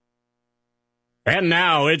And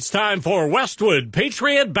now it's time for Westwood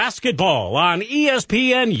Patriot basketball on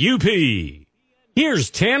ESPN UP. Here's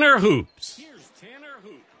Tanner Hoops.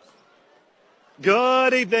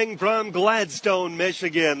 Good evening from Gladstone,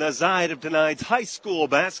 Michigan, the site of tonight's high school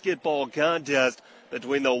basketball contest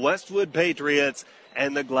between the Westwood Patriots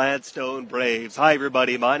and the Gladstone Braves. Hi,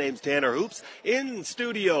 everybody. My name's Tanner Hoops. In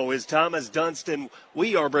studio is Thomas Dunston.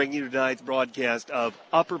 We are bringing you tonight's broadcast of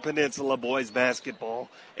Upper Peninsula boys basketball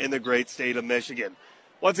in the great state of Michigan.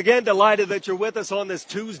 Once again, delighted that you're with us on this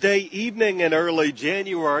Tuesday evening in early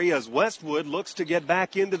January as Westwood looks to get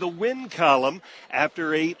back into the win column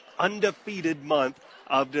after an undefeated month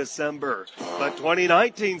of December. But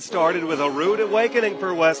 2019 started with a rude awakening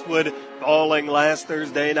for Westwood, falling last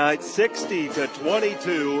Thursday night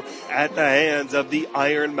 60-22 at the hands of the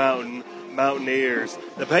Iron Mountain Mountaineers.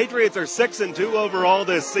 The Patriots are 6-2 overall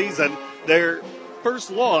this season. Their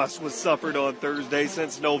first loss was suffered on Thursday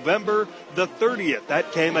since November the 30th.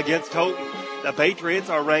 That came against Houghton. The Patriots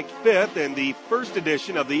are ranked 5th in the first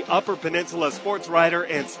edition of the Upper Peninsula Sports Writer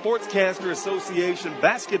and Sportscaster Association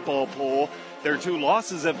basketball poll. Their two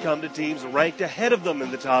losses have come to teams ranked ahead of them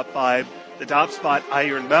in the top 5. The top spot,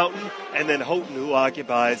 Iron Mountain, and then Houghton, who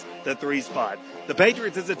occupies the 3 spot. The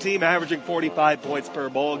Patriots as a team averaging 45 points per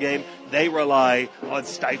ball game. They rely on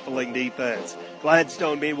stifling defense.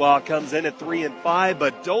 Gladstone, meanwhile, comes in at 3-5,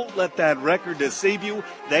 but don't let that record deceive you.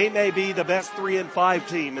 They may be the best 3-5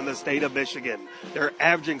 team in the state of Michigan. They're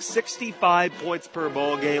averaging 65 points per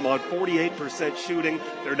ball game on 48% shooting.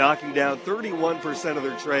 They're knocking down 31% of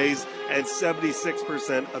their treys and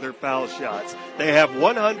 76% of their foul shots. They have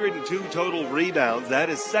 102 total rebounds. That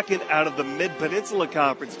is second out of the Mid-Peninsula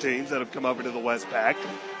Conference teams that have come over to the West Pack.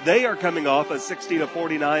 They are coming off a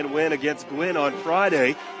 60-49 win against Gwynn on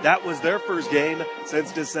Friday. That was their first game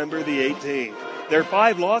since December the 18th. Their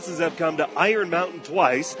 5 losses have come to Iron Mountain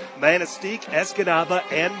twice, Manistee, Escanaba,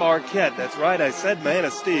 and Marquette. That's right, I said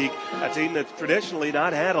Manistee, a team that's traditionally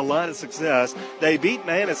not had a lot of success. They beat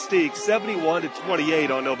Manistee 71-28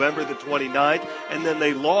 on November the 29th, and then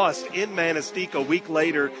they lost in Manistee a week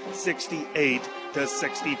later,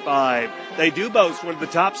 68-65. They do boast one of the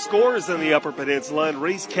top scorers in the Upper Peninsula, and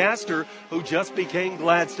Reese Castor, who just became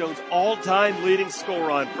Gladstone's all-time leading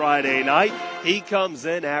scorer on Friday night. He comes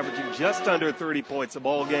in averaging just under 30 points a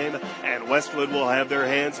ball game, and Westwood will have their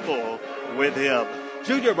hands full with him.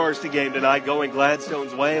 Junior varsity game tonight going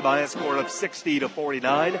Gladstone's way by a score of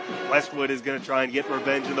 60-49. Westwood is going to try and get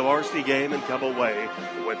revenge in the varsity game and come away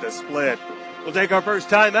with a split. We'll take our first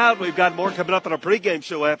time out. We've got more coming up on our pregame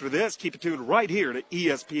show after this. Keep it tuned right here to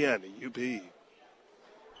ESPN UP.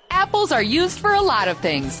 Apples are used for a lot of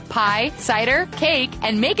things: pie, cider, cake,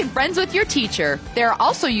 and making friends with your teacher. They're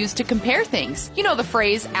also used to compare things. You know the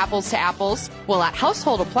phrase, apples to apples? Well, at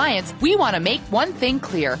Household Appliance, we want to make one thing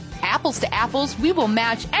clear. Apples to apples, we will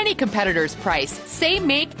match any competitor's price. Same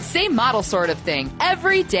make, same model sort of thing.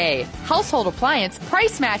 Every day. Household Appliance,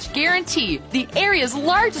 price match guarantee. The area's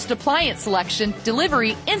largest appliance selection,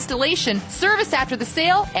 delivery, installation, service after the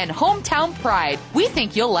sale, and hometown pride. We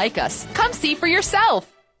think you'll like us. Come see for yourself.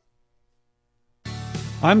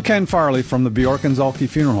 I'm Ken Farley from the Bjork and Zalke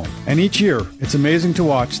Funeral Home, and each year it's amazing to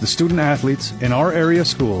watch the student athletes in our area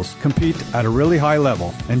schools compete at a really high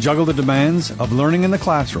level and juggle the demands of learning in the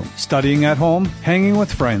classroom, studying at home, hanging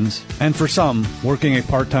with friends, and for some, working a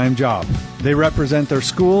part-time job. They represent their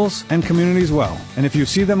schools and communities well, and if you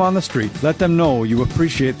see them on the street, let them know you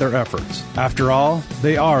appreciate their efforts. After all,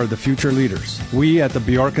 they are the future leaders. We at the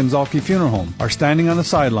Bjork and Zalke Funeral Home are standing on the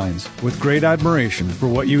sidelines with great admiration for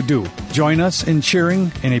what you do. Join us in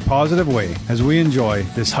cheering in a positive way as we enjoy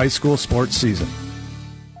this high school sports season.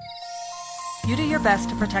 You do your best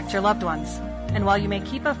to protect your loved ones, and while you may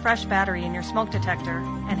keep a fresh battery in your smoke detector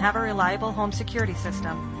and have a reliable home security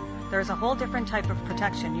system, there is a whole different type of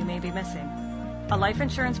protection you may be missing. A life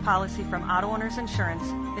insurance policy from Auto Owners Insurance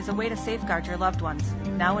is a way to safeguard your loved ones,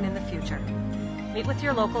 now and in the future. Meet with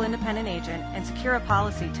your local independent agent and secure a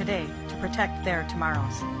policy today to protect their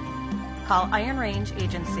tomorrows. Call Iron Range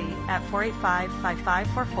Agency at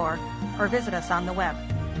 485-5544 or visit us on the web.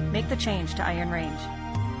 Make the change to Iron Range.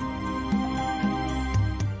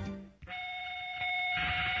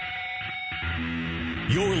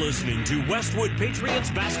 You're listening to Westwood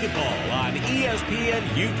Patriots basketball on ESPN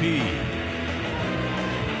UP.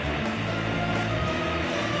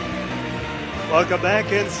 Welcome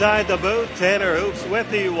back inside the booth. Tanner Hoops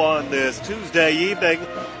with you on this Tuesday evening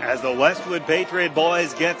as the Westwood Patriot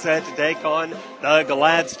boys get set to take on the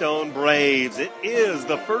Gladstone Braves. It is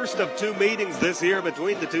the first of 2 meetings this year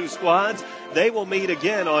between the two squads. They will meet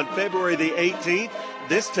again on February the 18th.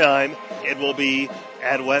 This time it will be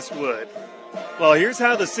at Westwood. Well, here's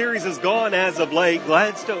how the series has gone as of late.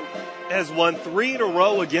 Gladstone has won 3 in a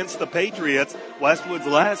row against the Patriots. Westwood's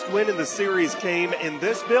last win in the series came in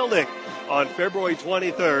this building on February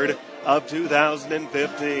 23rd of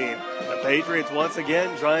 2015. The Patriots once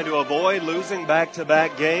again trying to avoid losing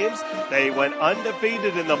back-to-back games. They went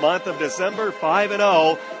undefeated in the month of December,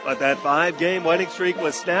 5-0, but that 5-game winning streak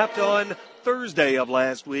was snapped on Thursday of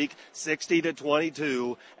last week,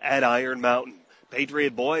 60-22 at Iron Mountain.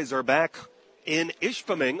 Patriot boys are back in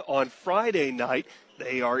Ishpeming on Friday night.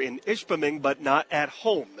 They are in Ishpeming, but not at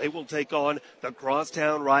home. They will take on the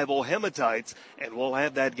crosstown rival Hematites, and we'll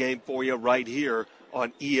have that game for you right here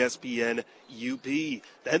on ESPN UP.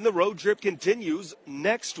 Then the road trip continues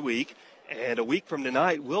next week, and a week from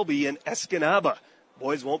tonight we'll be in Escanaba.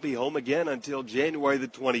 Boys won't be home again until January the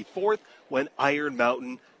 24th when Iron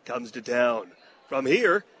Mountain comes to town. From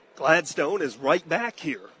here, Gladstone is right back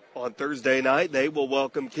here. On Thursday night, they will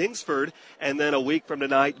welcome Kingsford, and then a week from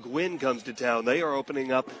tonight, Gwynn comes to town. They are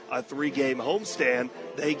opening up a 3-game homestand.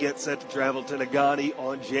 They get set to travel to Negaunee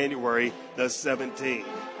on January the 17th.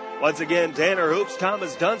 Once again, Tanner Hoops,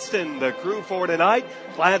 Thomas Dunston, the crew for tonight.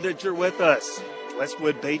 Glad that you're with us.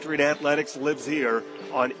 Westwood Patriot Athletics lives here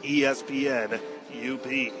on ESPN UP.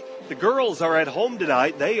 The girls are at home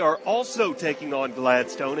tonight. They are also taking on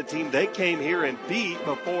Gladstone, a team they came here and beat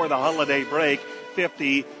before the holiday break,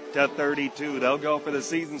 50-32. They'll go for the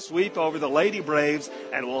season sweep over the Lady Braves,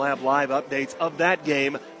 and we'll have live updates of that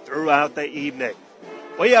game throughout the evening.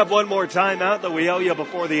 We have one more timeout that we owe you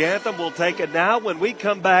before the anthem. We'll take it now. When we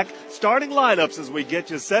come back, starting lineups as we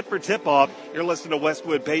get you set for tip-off. You're listening to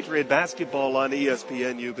Westwood Patriot Basketball on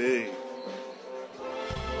ESPN UP.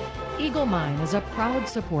 Eagle Mine is a proud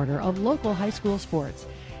supporter of local high school sports.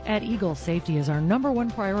 At Eagle, safety is our number one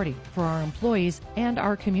priority for our employees and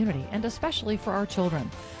our community, and especially for our children.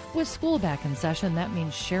 With school back in session, that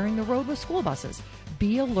means sharing the road with school buses.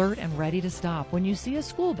 Be alert and ready to stop when you see a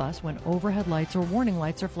school bus when overhead lights or warning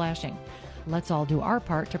lights are flashing. Let's all do our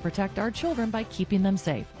part to protect our children by keeping them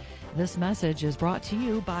safe. This message is brought to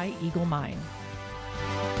you by Eagle Mine.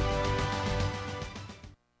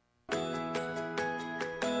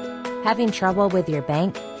 Having trouble with your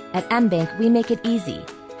bank? At MBank, we make it easy.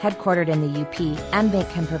 Headquartered in the UP, MBank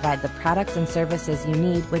can provide the products and services you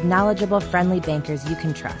need with knowledgeable, friendly bankers you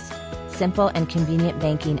can trust. Simple and convenient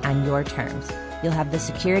banking on your terms. You'll have the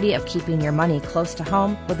security of keeping your money close to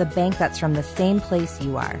home with a bank that's from the same place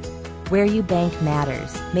you are. Where you bank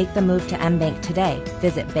matters. Make the move to MBank today.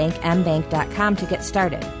 Visit bankmbank.com to get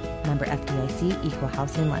started. Member FDIC, Equal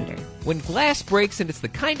Housing Lender. When glass breaks, and it's the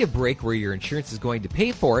kind of break where your insurance is going to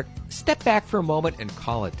pay for it, step back for a moment and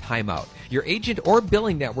call a timeout. Your agent or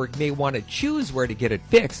billing network may want to choose where to get it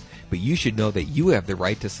fixed, but you should know that you have the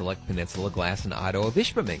right to select Peninsula Glass and Auto of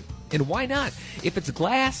Ishpeming. And why not? If it's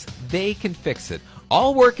glass, they can fix it.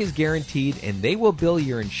 All work is guaranteed, and they will bill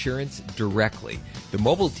your insurance directly. The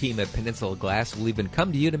mobile team at Peninsula Glass will even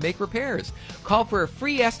come to you to make repairs. Call for a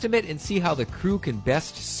free estimate and see how the crew can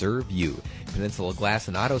best serve you. Peninsula Glass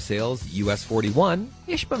and Auto Sales, US 41,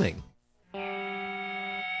 Ishpeming.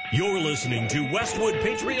 You're listening to Westwood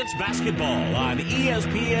Patriots basketball on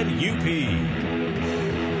ESPN UP.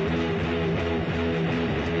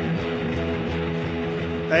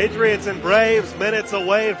 Patriots and Braves minutes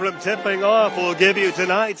away from tipping off. We'll give you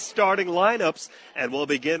tonight's starting lineups, and we'll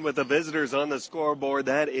begin with the visitors on the scoreboard.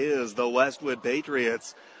 That is the Westwood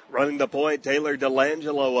Patriots. Running the point, Taylor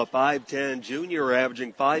Delangelo, a 5'10 junior,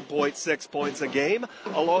 averaging 5.6 points a game,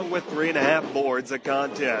 along with 3.5 boards a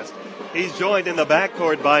contest. He's joined in the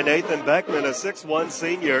backcourt by Nathan Beckman, a 6'1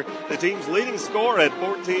 senior, the team's leading scorer at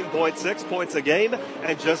 14.6 points a game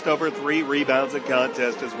and just over 3 rebounds a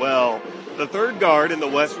contest as well. The third guard in the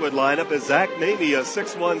Westwood lineup is Zach Namey, a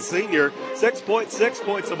 6'1 senior, 6.6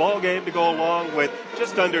 points a ball game to go along with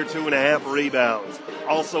just under 2.5 rebounds.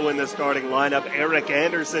 Also in the starting lineup, Eric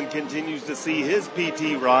Anderson continues to see his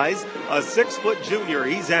PT rise, a 6-foot junior.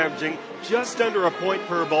 He's averaging just under a point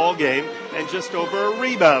per ball game and just over a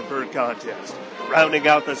rebound per contest. Rounding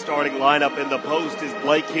out the starting lineup in the post is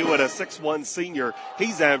Blake Hewitt, a 6'1 senior.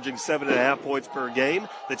 He's averaging 7.5 points per game,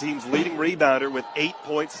 the team's leading rebounder with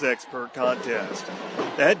 8.6 per contest.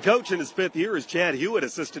 The head coach in his 5th year is Chad Hewitt,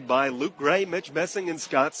 assisted by Luke Gray, Mitch Messing, and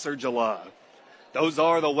Scott Sergila. Those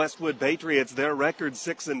are the Westwood Patriots, their record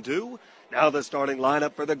 6-2. Now the starting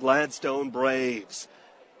lineup for the Gladstone Braves.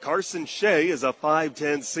 Carson Shea is a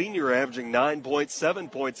 5'10 senior, averaging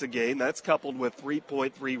 9.7 points a game. That's coupled with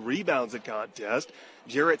 3.3 rebounds a contest.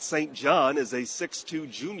 Jarrett St. John is a 6'2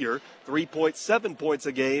 junior, 3.7 points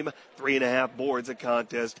a game, 3.5 boards a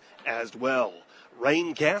contest as well.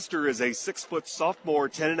 Rain Castor is a 6-foot sophomore,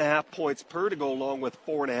 10.5 points per to go along with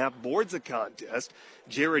 4.5 boards a contest.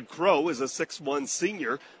 Jared Crow is a 6'1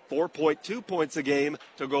 senior, 4.2 points a game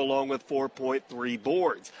to go along with 4.3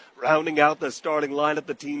 boards. Rounding out the starting lineup,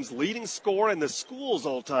 the team's leading scorer and the school's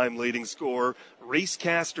all-time leading scorer, Reese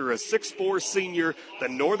Castor, a 6'4 senior. The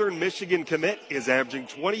Northern Michigan commit is averaging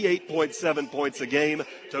 28.7 points a game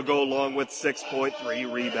to go along with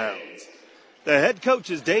 6.3 rebounds. The head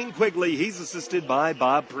coach is Dane Quigley. He's assisted by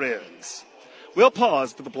Bob Prinz. We'll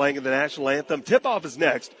pause for the playing of the national anthem. Tip-off is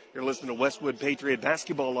next. You're listening to Westwood Patriot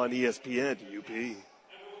Basketball on ESPN UP.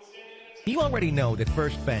 You already know that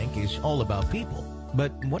First Bank is all about people.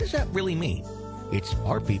 But what does that really mean? It's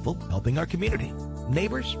our people helping our community.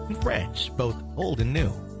 Neighbors and friends, both old and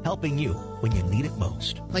new, helping you when you need it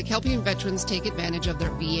most. Like helping veterans take advantage of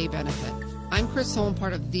their VA benefit. I'm Chris Holm,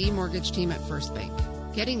 part of the mortgage team at First Bank.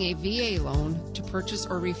 Getting a VA loan to purchase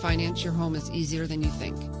or refinance your home is easier than you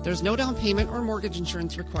think. There's no down payment or mortgage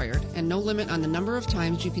insurance required and no limit on the number of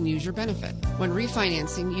times you can use your benefit. When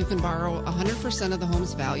refinancing, you can borrow 100% of the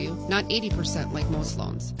home's value, not 80% like most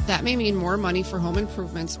loans. That may mean more money for home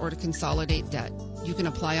improvements or to consolidate debt. You can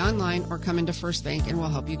apply online or come into First Bank and we'll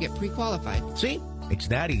help you get pre-qualified. See, it's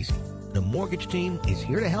that easy. The mortgage team is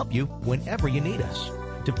here to help you whenever you need us.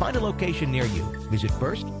 To find a location near you, visit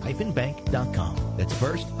first-bank.com. That's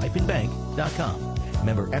first-bank.com.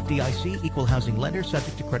 Member FDIC, equal housing lender,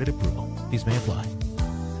 subject to credit approval. These may apply.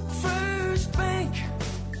 First Bank,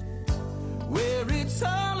 where it's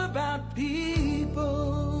all about people.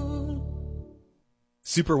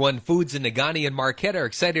 Super One Foods in Negaunee and Marquette are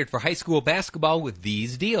excited for high school basketball with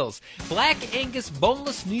these deals. Black Angus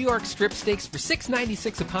boneless New York strip steaks for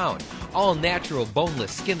 $6.96 a pound. All natural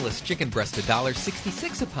boneless skinless chicken breast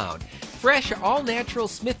 $1.66 a pound. Fresh all natural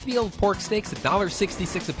Smithfield pork steaks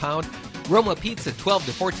 $1.66 a pound. Roma pizza 12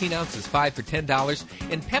 to 14 ounces 5 for $10.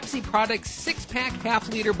 And Pepsi products 6-pack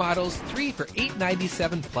half-liter bottles 3 for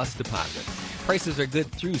 $8.97 plus deposit. Prices are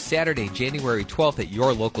good through Saturday, January 12th at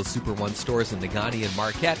your local Super One stores in Negaunee and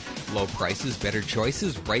Marquette. Low prices, better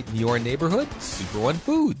choices, right in your neighborhood. Super One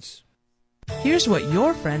Foods. Here's what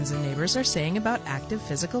your friends and neighbors are saying about active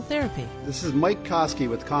physical therapy. This is Mike Koski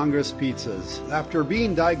with Congress Pizzas. After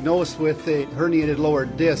being diagnosed with a herniated lower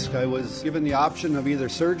disc, I was given the option of either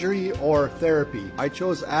surgery or therapy. I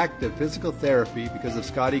chose active physical therapy because of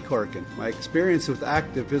Scotty Corkin. My experience with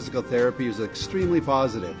active physical therapy was extremely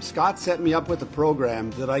positive. Scott set me up with a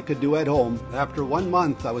program that I could do at home. After 1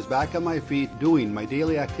 month, I was back on my feet doing my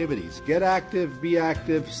daily activities. Get active, be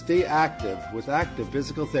active, stay active with active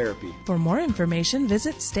physical therapy. For more information,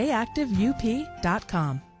 visit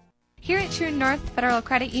stayactiveup.com. Here at True North Federal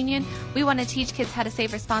Credit Union, we want to teach kids how to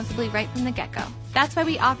save responsibly right from the get-go. That's why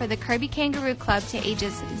we offer the Kirby Kangaroo Club to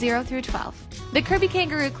ages 0 through 12. The Kirby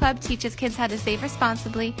Kangaroo Club teaches kids how to save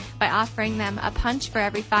responsibly by offering them a punch for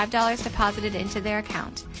every $5 deposited into their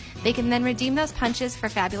account. They can then redeem those punches for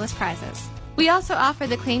fabulous prizes. We also offer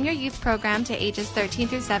the Claim Your Youth program to ages 13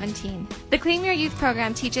 through 17. The Claim Your Youth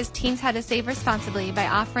program teaches teens how to save responsibly by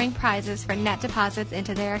offering prizes for net deposits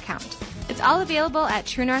into their account. It's all available at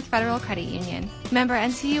True North Federal Credit Union. Member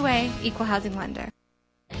NCUA, Equal Housing Lender.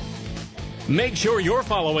 Make sure you're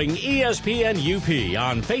following ESPN UP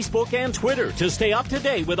on Facebook and Twitter to stay up to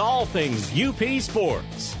date with all things UP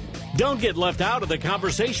sports. Don't get left out of the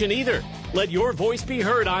conversation either. Let your voice be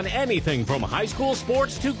heard on anything from high school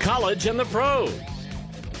sports to college and the pros.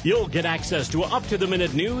 You'll get access to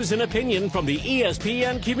up-to-the-minute news and opinion from the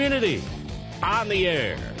ESPN community. On the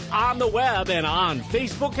air, on the web, and on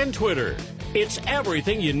Facebook and Twitter. It's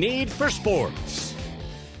everything you need for sports.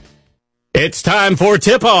 It's time for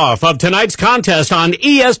tip-off of tonight's contest on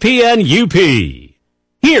ESPN UP.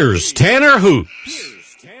 Here's Tanner Hoops.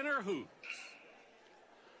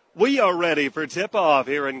 We are ready for tip-off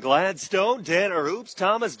here in Gladstone. Tanner Hoops,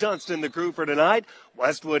 Thomas Dunston, the crew for tonight.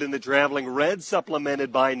 Westwood in the traveling red,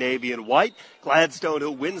 supplemented by navy and white. Gladstone,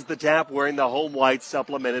 who wins the tap, wearing the home white,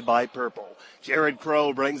 supplemented by purple. Jared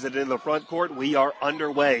Crow brings it into the front court. We are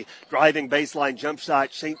underway. Driving baseline jump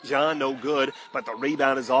shot, St. John, no good, but the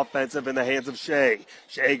rebound is offensive in the hands of Shea.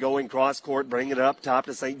 Shea going cross court, bringing it up top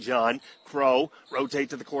to St. John. Crow rotate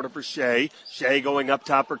to the corner for Shea. Shea going up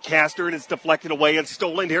top for Castor, and it's deflected away and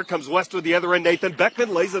stolen. Here comes Westwood the other end. Nathan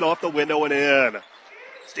Beckman lays it off the window and in.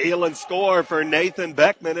 Steal and score for Nathan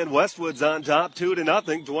Beckman, and Westwood's on top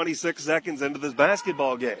 2-0, 26 seconds into this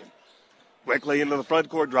basketball game. Quickly into the front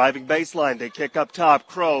court, driving baseline. They kick up top.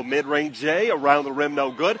 Crow, mid-range J, around the rim,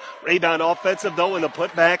 no good. Rebound offensive, though, and the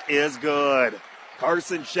putback is good.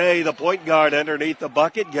 Carson Shea, the point guard, underneath the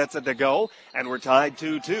bucket, gets it to go. And we're tied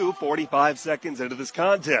 2-2, 45 seconds into this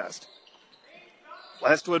contest.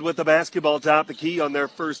 Westwood with the basketball top the key on their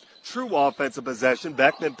first true offensive possession.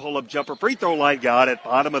 Beckman pull-up jumper, free throw line, got it.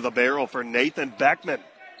 Bottom of the barrel for Nathan Beckman.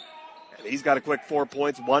 And he's got a quick 4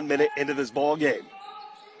 points, 1 minute into this ball game.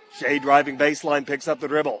 Shea driving baseline, picks up the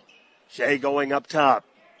dribble. Shea going up top.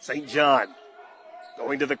 St. John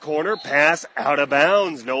going to the corner, pass out of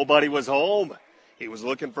bounds. Nobody was home. He was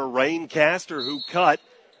looking for Rain Castor, who cut,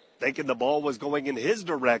 thinking the ball was going in his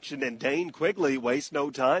direction, and Dane Quigley wastes no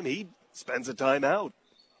time. He spends a timeout.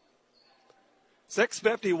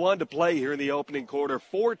 6:51 to play here in the opening quarter.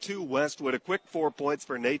 4-2 Westwood, a quick 4 points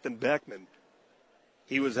for Nathan Beckman.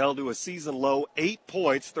 He was held to a season-low 8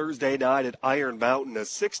 points Thursday night at Iron Mountain, a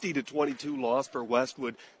 60-22 loss for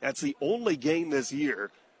Westwood. That's the only game this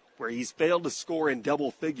year where he's failed to score in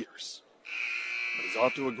double figures. But he's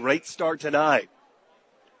off to a great start tonight.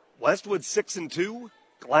 Westwood 6-2,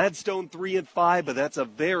 Gladstone 3-5, but that's a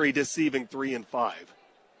very deceiving 3-5. A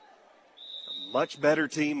much better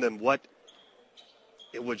team than what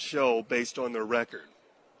it would show based on their record.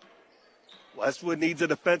 Westwood needs a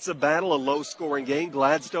defensive battle, a low-scoring game.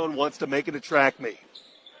 Gladstone wants to make it a track meet.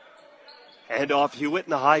 Hand off Hewitt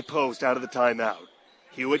in the high post out of the timeout.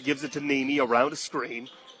 Hewitt gives it to Nemi around a screen.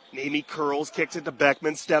 Nemi curls, kicks it to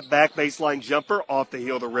Beckman. Step back, baseline jumper, off the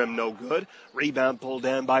heel of the rim, no good. Rebound pulled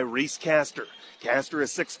down by Reese Castor. Castor, a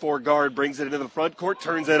 6'4 guard, brings it into the front court,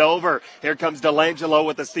 turns it over. Here comes DeLangelo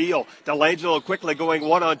with the steal. DeLangelo quickly going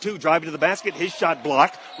 1-on-2, driving to the basket. His shot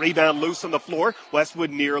blocked. Rebound loose on the floor. Westwood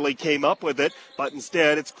nearly came up with it, but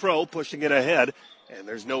instead it's Crow pushing it ahead. And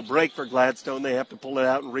there's no break for Gladstone. They have to pull it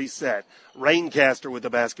out and reset. Raincaster with the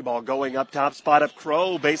basketball going up top. Spot up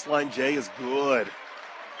Crow. Baseline J is good.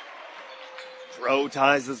 Crow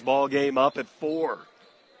ties this ball game up at 4.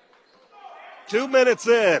 2 minutes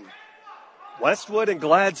in. Westwood and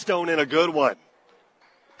Gladstone in a good one.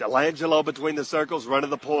 DeLangelo between the circles, running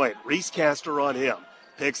the point. Reese Castor on him.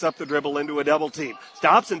 Picks up the dribble into a double team.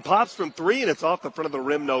 Stops and pops from 3, and it's off the front of the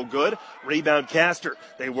rim, no good. Rebound Castor.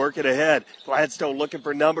 They work it ahead. Gladstone looking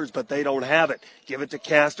for numbers, but they don't have it. Give it to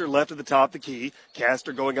Castor, left of the top of the key.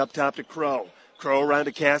 Castor going up top to Crow. Crow around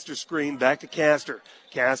to Castor, screen, back to Castor.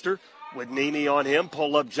 Castor with Nemi on him.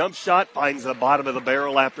 Pull-up jump shot. Finds the bottom of the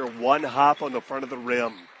barrel after one hop on the front of the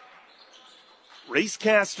rim. Reese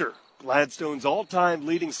Castor, Gladstone's all-time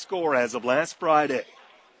leading scorer as of last Friday.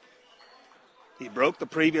 He broke the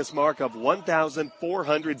previous mark of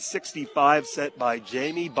 1,465 set by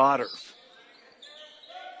Jamie Bodderf.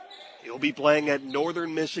 He'll be playing at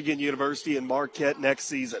Northern Michigan University in Marquette next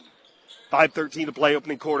season. 5:13 to play,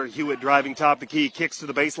 opening quarter. Hewitt driving top the key, kicks to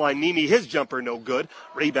the baseline. Nemi, his jumper no good.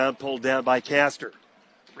 Rebound pulled down by Castor.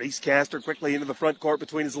 Reese Castor quickly into the front court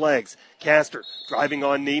between his legs. Castor driving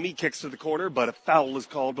on Nemi, kicks to the corner, but a foul is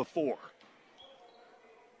called before.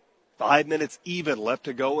 5 minutes even left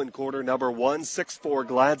to go in quarter number 1. 6-4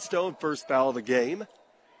 Gladstone, first foul of the game,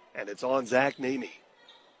 and it's on Zach Nemi.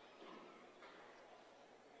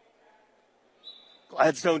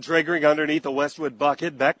 Gladstone triggering underneath the Westwood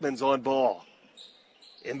bucket. Beckman's on ball.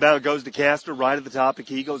 Inbound goes to Castor, right at the top. The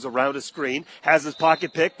key goes around a screen. Has his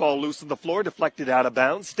pocket pick. Ball loose on the floor. Deflected out of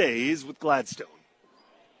bounds. Stays with Gladstone.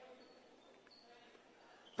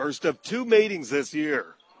 First of 2 meetings this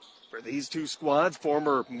year for these two squads.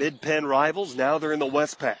 Former Mid-Penn rivals. Now they're in the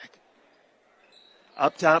Westpac.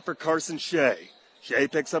 Up top for Carson Shea. Shea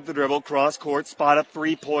picks up the dribble. Cross court. Spot up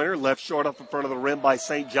three-pointer. Left short off the front of the rim by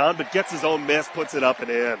St. John. But gets his own miss. Puts it up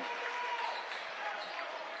and in.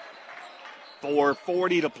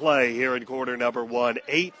 4:40 to play here in quarter number 1.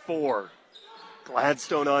 8-4.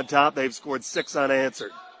 Gladstone on top. They've scored 6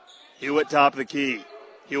 unanswered. Hewitt top of the key.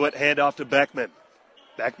 Hewitt handoff to Beckman.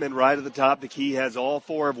 Beckman right at the top. The key has all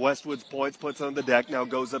 4 of Westwood's points. Puts on the deck. Now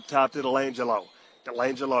goes up top to DeLangelo.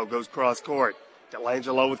 DeLangelo goes cross court.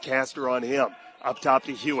 DeLangelo with Castor on him. Up top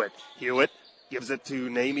to Hewitt. Hewitt gives it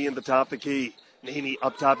to Nemi in the top of the key. Nemi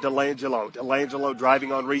up top, DeLangelo. DeLangelo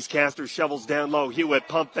driving on Reese Castor, shovels down low. Hewitt,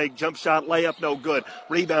 pump fake, jump shot, layup, no good.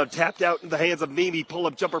 Rebound tapped out in the hands of Nemi.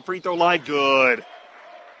 Pull-up jumper, free throw line, good.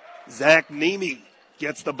 Zach Nemi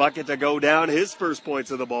gets the bucket to go down, his first points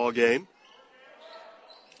of the ball game.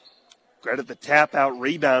 Credit the tap-out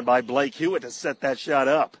rebound by Blake Hewitt to set that shot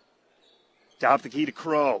up. Top the key to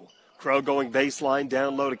Crow. Crow going baseline,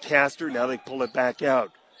 down low to Castor. Now they pull it back out.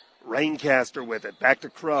 Raincaster with it, back to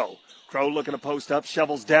Crow. Crow looking to post up,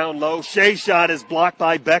 shovels down low. Shea shot is blocked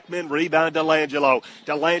by Beckman. Rebound DeLangelo.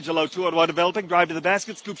 DeLangelo 2-on-1 developing. Drive to the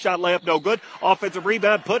basket. Scoop shot layup, no good. Offensive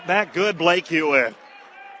rebound, put back, good. Blake Hewitt.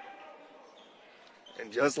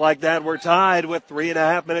 And just like that, we're tied with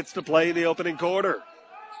 3.5 minutes to play in the opening quarter.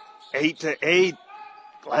 8-8.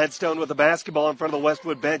 Gladstone with the basketball in front of the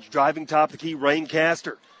Westwood bench. Driving top the key,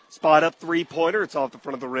 Raincaster. Spot up three-pointer. It's off the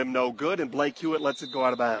front of the rim, no good, and Blake Hewitt lets it go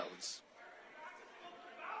out of bounds.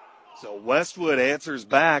 So Westwood answers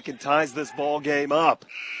back and ties this ball game up.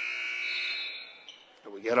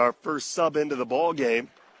 And we get our first sub into the ball game.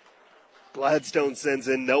 Gladstone sends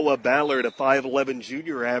in Noah Ballard, a 5'11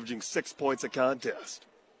 junior, averaging 6 points a contest.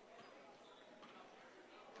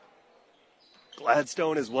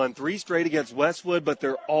 Gladstone has won 3 straight against Westwood, but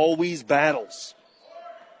they're always battles.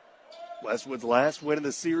 Westwood's last win in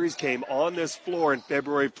the series came on this floor in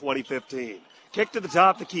February of 2015. Kick to the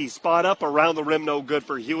top of the key, spot up, around the rim, no good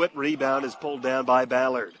for Hewitt. Rebound is pulled down by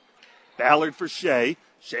Ballard. Ballard for Shea.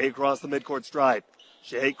 Shea across the midcourt stripe.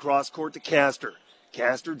 Shea cross court to Castor.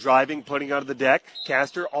 Castor driving, putting onto the deck.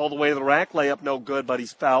 Castor all the way to the rack, layup no good, but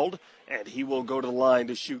he's fouled, and he will go to the line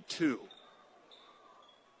to shoot 2.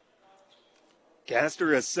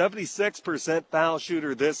 Castor, a 76% foul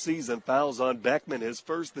shooter this season, fouls on Beckman, his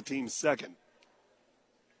first, the team's second.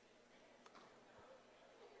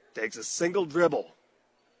 Takes a single dribble.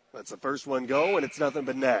 Lets the first one go, and it's nothing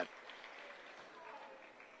but net.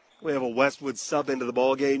 We have a Westwood sub into the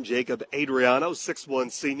ballgame, Jacob Adriano,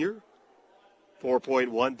 6'1 senior.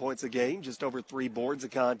 4.1 points a game, just over 3 boards a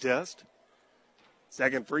contest.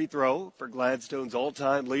 Second free throw for Gladstone's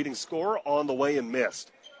all-time leading scorer on the way and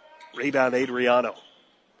missed. Rebound Adriano.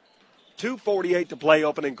 2:48 to play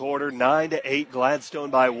opening quarter, 9-8, Gladstone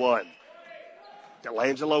by 1.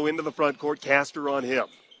 Delangelo into the front court, Castor on him.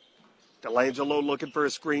 Delangelo looking for a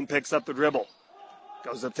screen, picks up the dribble.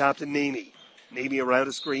 Goes up top to Nemi. Nemi around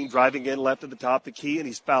a screen, driving in left at the top of the key, and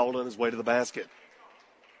he's fouled on his way to the basket.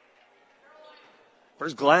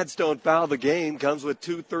 First Gladstone foul of the game comes with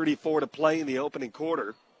 2:34 to play in the opening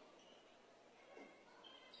quarter.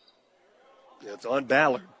 It's on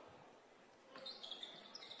Ballard.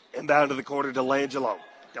 Inbound to the corner, Delangelo.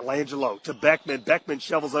 Delangelo to Beckman. Beckman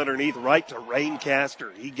shovels underneath, right to Rain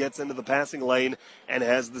Castor. He gets into the passing lane and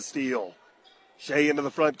has the steal. Shea into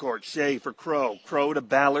the front court. Shea for Crow. Crow to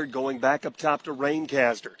Ballard, going back up top to Rain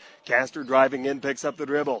Castor. Castor driving in, picks up the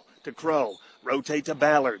dribble to Crow. Rotate to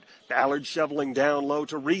Ballard. Ballard shoveling down low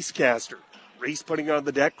to Reese Castor. Reese putting on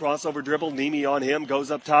the deck, crossover dribble. Nemi on him,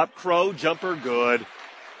 goes up top. Crow, jumper, good.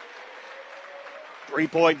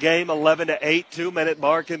 3-point game, 11-8, 2-minute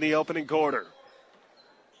mark in the opening quarter.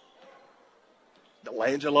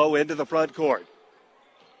 Delangelo into the front court.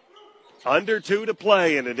 Under 2 to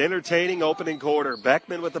play in an entertaining opening quarter.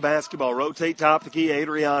 Beckman with the basketball. Rotate top of the key,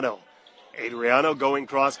 Adriano. Adriano going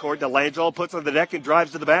cross court. Delangelo puts on the deck and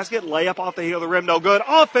drives to the basket. Layup off the heel of the rim, no good.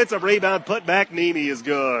 Offensive rebound, put back. Nemi is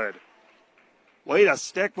good. Way to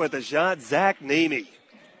stick with the shot, Zach Nemi.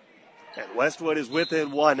 And Westwood is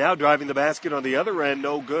within 1. Now driving the basket on the other end,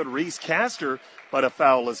 no good. Reese Castor, but a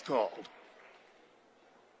foul is called.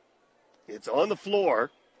 It's on the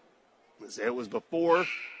floor. It was before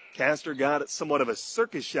Castor got somewhat of a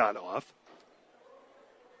circus shot off.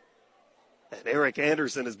 And Eric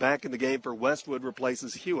Anderson is back in the game for Westwood,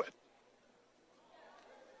 replaces Hewitt.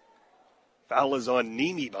 Foul is on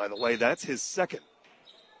Nemi, by the way. That's his second.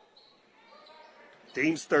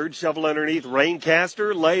 Team's third, shovel underneath. Rain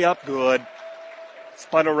Castor, layup, good.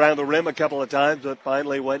 Spun around the rim a couple of times, but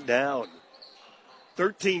finally went down.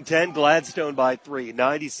 13-10, Gladstone by 3.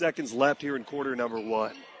 90 seconds left here in quarter number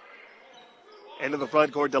 1. Into the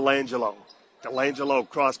front court, Delangelo. Delangelo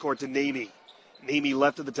cross court to Nemi. Nemi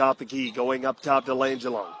left at the top of the key, going up top,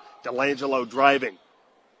 Delangelo. Delangelo driving.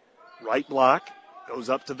 Right block, goes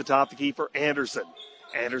up to the top of the key for Anderson.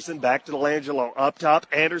 Anderson back to Delangelo. Up top,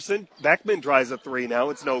 Anderson. Beckman tries a 3 now.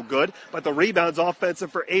 It's no good. But the rebound's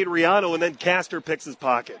offensive for Adriano, and then Castor picks his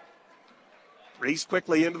pocket. Reese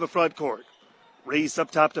quickly into the front court. Reese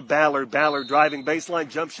up top to Ballard. Ballard driving baseline.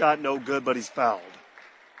 Jump shot, no good, but he's fouled.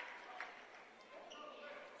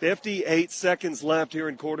 58 seconds left here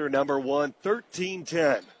in quarter number 1.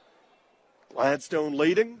 13-10. Gladstone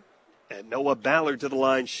leading. And Noah Ballard to the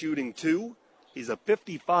line shooting 2. He's a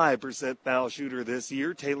 55% foul shooter this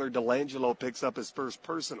year. Taylor Delangelo picks up his first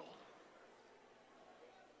personal.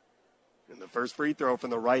 And the first free throw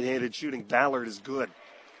from the right-handed shooting Ballard is good.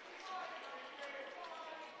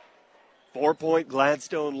 4-point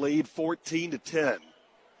Gladstone lead, 14-10.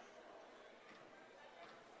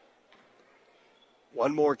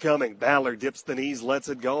 One more coming. Ballard dips the knees, lets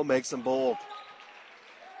it go, makes them both.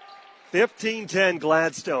 15-10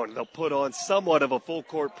 Gladstone. They'll put on somewhat of a full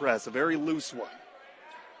court press, a very loose one.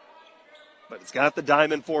 But it's got the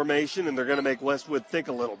diamond formation, and they're going to make Westwood think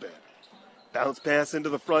a little bit. Bounce pass into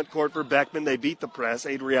the front court for Beckman. They beat the press.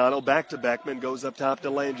 Adriano back to Beckman, goes up top to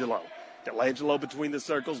Delangelo. Delangelo between the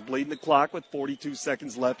circles, bleeding the clock with 42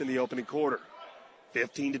 seconds left in the opening quarter.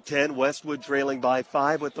 15-10, Westwood trailing by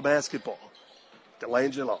 5 with the basketball.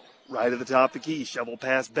 DeLangelo, right at the top of the key. Shovel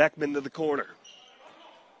pass Beckman to the corner.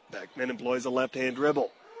 Beckman employs a left-hand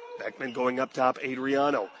dribble. Beckman going up top,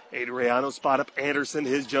 Adriano. Adriano spot up Anderson.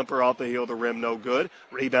 His jumper off the heel of the rim, no good.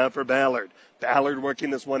 Rebound for Ballard. Ballard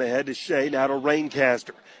working this one ahead to Shea. Now to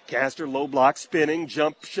Raincaster. Caster low block spinning.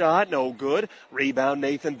 Jump shot, no good. Rebound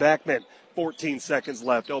Nathan Beckman. 14 seconds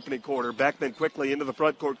left, opening quarter. Beckman quickly into the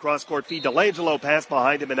front court, cross-court feed. DeLangelo pass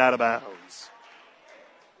behind him and out of bounds.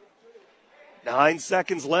 9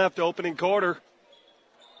 seconds left, opening quarter.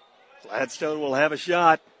 Gladstone will have a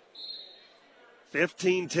shot.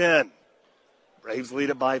 15-10. Braves lead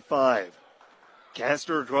it by 5.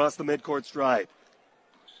 Caster across the midcourt stripe.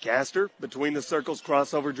 Caster between the circles,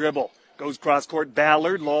 crossover dribble. Goes cross-court,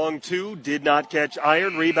 Ballard, long two, did not catch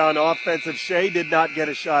iron. Rebound offensive, Shea did not get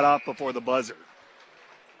a shot off before the buzzer.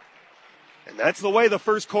 And that's the way the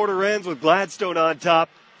first quarter ends with Gladstone on top,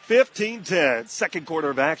 15-10. Second quarter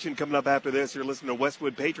of action coming up after this. You're listening to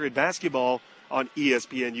Westwood Patriot Basketball on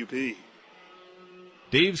ESPN UP.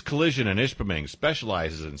 Dave's Collision in Ishpeming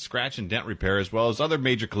specializes in scratch and dent repair as well as other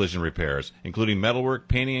major collision repairs, including metalwork,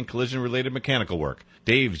 painting, and collision-related mechanical work.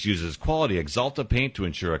 Dave's uses quality Exalta paint to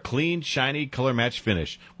ensure a clean, shiny, color-matched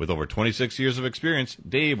finish. With over 26 years of experience,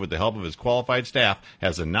 Dave, with the help of his qualified staff,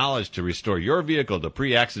 has the knowledge to restore your vehicle to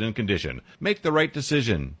pre-accident condition. Make the right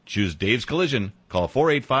decision. Choose Dave's Collision. Call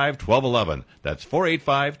 485-1211. That's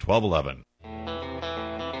 485-1211.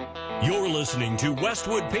 You're listening to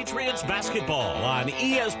Westwood Patriots basketball on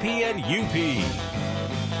ESPN UP.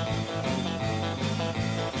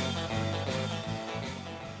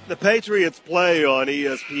 The Patriots play on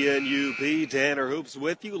ESPN UP. Tanner Hoops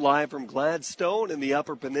with you live from Gladstone in the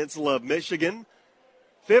Upper Peninsula of Michigan.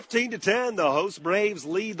 15-10, the host Braves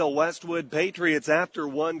lead the Westwood Patriots after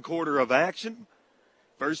one quarter of action.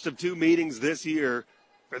 First of two meetings this year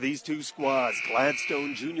for these two squads.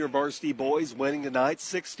 Gladstone Junior Varsity boys winning tonight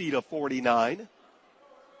 60-49.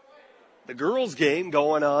 The girls' game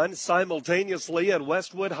going on simultaneously at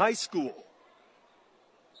Westwood High School.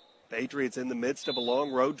 Patriots in the midst of a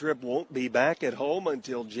long road trip won't be back at home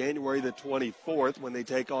until January the 24th when they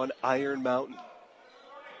take on Iron Mountain.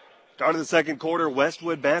 Start of the second quarter,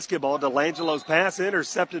 Westwood basketball. DeLangelo's pass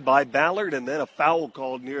intercepted by Ballard and then a foul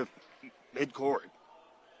called near midcourt.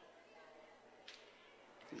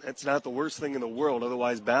 That's not the worst thing in the world.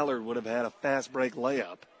 Otherwise, Ballard would have had a fast break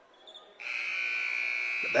layup.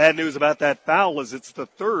 The bad news about that foul is it's the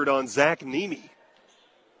third on Zach Nemi.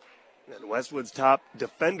 And Westwood's top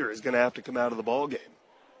defender is going to have to come out of the ballgame.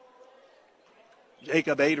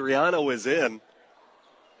 Jacob Adriano is in.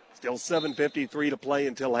 Still 7:53 to play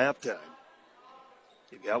until halftime.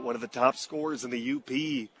 You've got one of the top scorers in the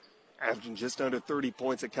UP, averaging just under 30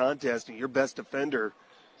 points a contest, and your best defender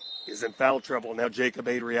is in foul trouble. Now Jacob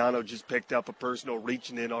Adriano just picked up a personal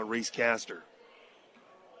reaching in on Reese Caster.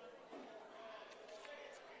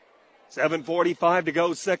 7:45 to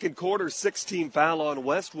go, second quarter, 16 foul on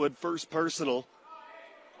Westwood, first personal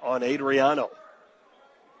on Adriano.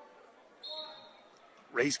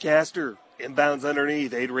 Reese Caster inbounds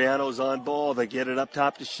underneath. Adriano's on ball. They get it up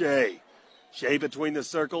top to Shea. Shea between the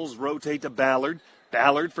circles, rotate to Ballard.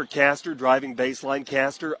 Ballard for Caster, driving baseline.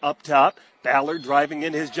 Caster up top. Ballard driving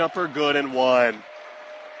in his jumper, good and one.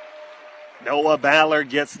 Noah Ballard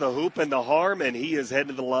gets the hoop and the harm, and he is headed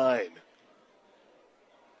to the line.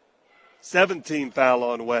 17 foul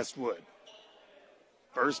on Westwood.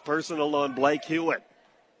 First personal on Blake Hewitt.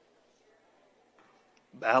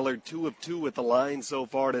 Ballard 2 of 2 at the line so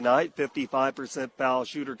far tonight. 55% foul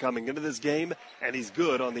shooter coming into this game, and he's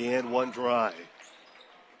good on the and one try.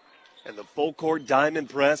 And the full court diamond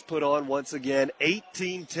press put on once again.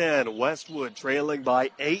 18-10. Westwood trailing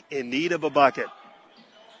by 8 in need of a bucket.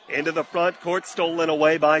 Into the front court, stolen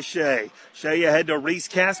away by Shea. Shea ahead to Reese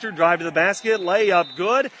Caster, drive to the basket, layup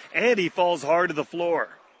good, and he falls hard to the floor.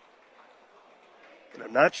 And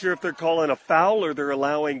I'm not sure if they're calling a foul or they're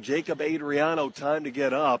allowing Jacob Adriano time to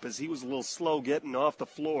get up as he was a little slow getting off the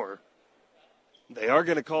floor. They are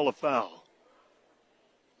going to call a foul.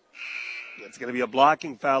 It's going to be a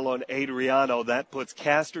blocking foul on Adriano. That puts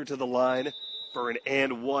Caster to the line for an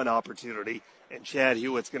and one opportunity, and Chad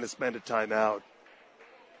Hewitt's going to spend a timeout.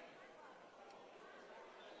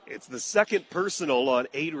 It's the second personal on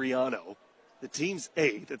Adriano. The team's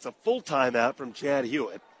 8th. It's a full timeout from Chad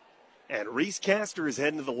Hewitt. And Reese Caster is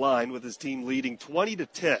heading to the line with his team leading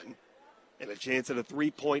 20-10 and a chance at a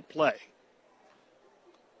three-point play.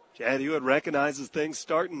 Chad Hewitt recognizes things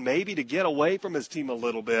starting maybe to get away from his team a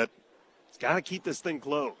little bit. He's got to keep this thing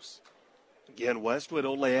close. Again, Westwood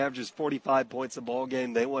only averages 45 points a ball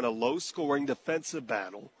game. They want a low-scoring defensive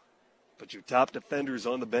battle, but your top defender's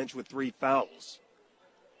on the bench with 3 fouls.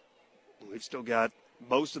 We've still got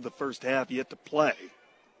most of the first half yet to play.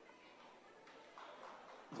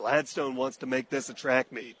 Gladstone wants to make this a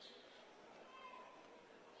track meet.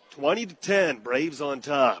 20-10, Braves on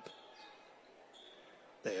top.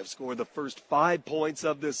 They have scored the first 5 points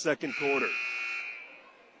of this second quarter.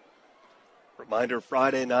 Reminder,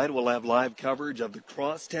 Friday night we'll have live coverage of the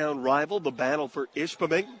crosstown rival, the battle for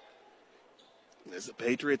Ishpeming, as the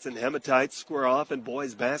Patriots and Hematites square off in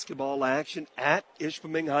boys basketball action at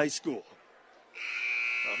Ishpeming High School.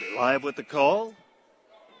 I'll be live with the call.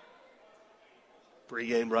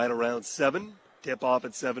 Pre-game right around 7. Tip-off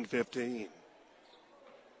at 7:15.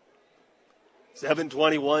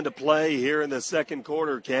 7:21 to play here in the second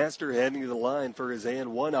quarter. Castor heading to the line for his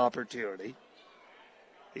and one opportunity.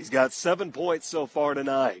 He's got 7 points so far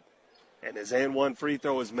tonight, and his and one free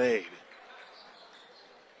throw is made.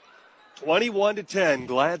 21-10,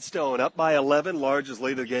 Gladstone up by 11, largest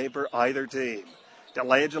lead of the game for either team.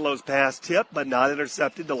 Delangelo's pass tipped, but not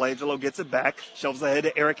intercepted. Delangelo gets it back, shoves ahead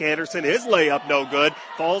to Eric Anderson. His layup no good,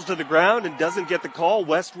 falls to the ground and doesn't get the call.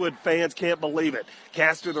 Westwood fans can't believe it.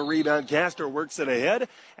 Castor the rebound. Castor works it ahead,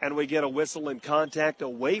 and we get a whistle and contact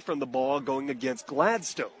away from the ball going against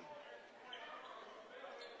Gladstone.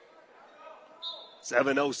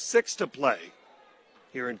 7:06 to play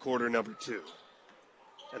here in quarter number 2.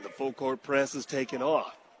 And the full court press is taken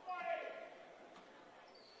off.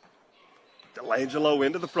 Delangelo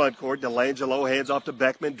into the front court. Delangelo hands off to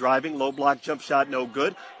Beckman, driving, low block jump shot, no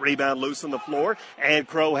good. Rebound loose on the floor, and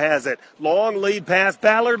Crow has it. Long lead pass,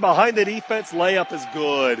 Ballard behind the defense, layup is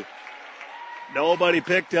good. Nobody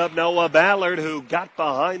picked up Noah Ballard, who got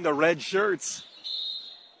behind the red shirts.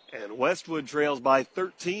 And Westwood trails by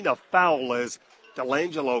 13, a foul as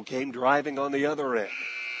Delangelo came driving on the other end.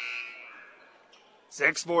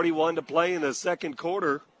 6:41 to play in the second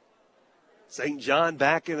quarter. St. John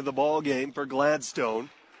back into the ball game for Gladstone.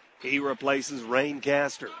 He replaces Rain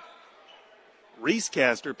Castor. Reese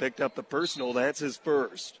Castor picked up the personal. That's his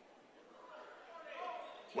first.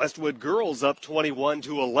 Westwood girls up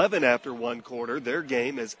 21-11 after one quarter. Their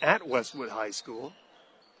game is at Westwood High School.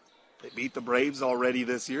 They beat the Braves already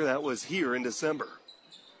this year. That was here in December.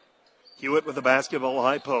 Hewitt with the basketball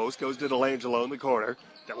high post. Goes to Delangelo in the corner.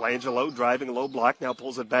 Delangelo driving low block. Now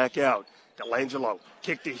pulls it back out. Delangelo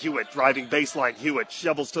kick to Hewitt. Driving baseline. Hewitt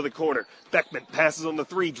shovels to the corner. Beckman passes on the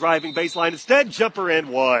three. Driving baseline. Instead, jumper and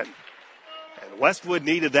one. And Westwood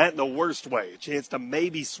needed that in the worst way. A chance to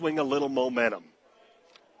maybe swing a little momentum.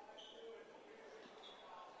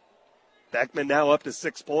 Beckman now up to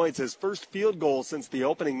 6 points. His first field goal since the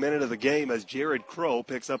opening minute of the game as Jared Crow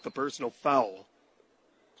picks up the personal foul.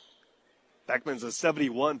 Beckman's a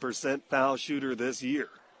 71% foul shooter this year.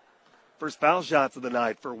 First foul shots of the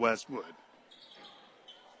night for Westwood.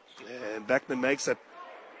 And Beckman makes it.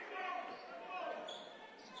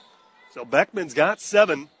 So Beckman's got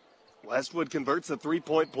 7. Westwood converts a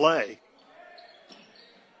three-point play.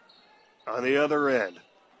 On the other end,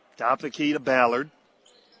 top of the key to Ballard.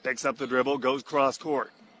 Picks up the dribble, goes cross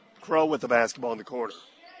court. Crow with the basketball in the corner.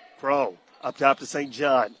 Crow up top to St.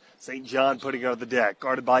 John. St. John putting it on the deck,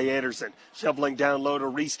 guarded by Anderson. Shoveling down low to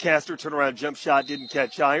Reese Castor. Turnaround jump shot didn't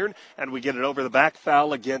catch iron. And we get it over the back,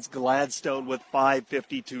 foul against Gladstone with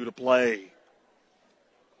 5:52 to play.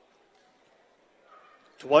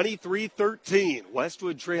 23-13.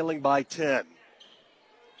 Westwood trailing by 10.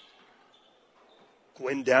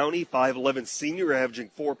 Quinn Downey, 5'11 senior, averaging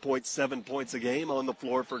 4.7 points a game on the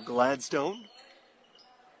floor for Gladstone.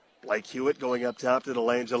 Blake Hewitt going up top to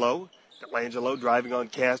Delangelo. Delangelo driving on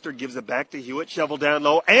Castor, gives it back to Hewitt, shovel down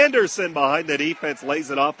low. Anderson behind the defense,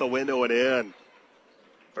 lays it off the window and in.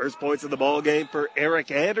 First points of the ball game for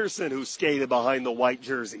Eric Anderson, who skated behind the white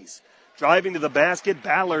jerseys. Driving to the basket,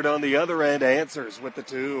 Ballard on the other end answers with the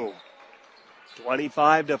two.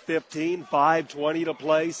 25-15, 5:20 to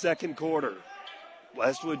play, second quarter.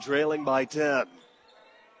 Westwood trailing by 10.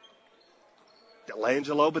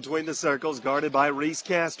 Delangelo between the circles, guarded by Reese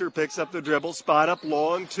Castor, picks up the dribble, spot up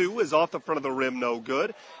long, two is off the front of the rim, no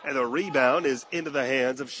good, and the rebound is into the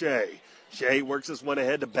hands of Shea. Shea works this one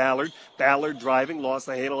ahead to Ballard. Ballard driving, lost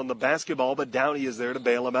the handle on the basketball, but Downey is there to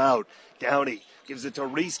bail him out. Downey gives it to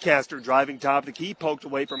Reese Castor, driving top of the key, poked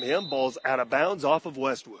away from him, ball's out of bounds off of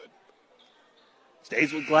Westwood.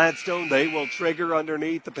 Stays with Gladstone, they will trigger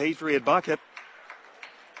underneath the Patriot bucket.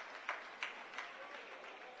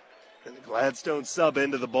 And the Gladstone sub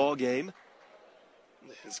into the ball game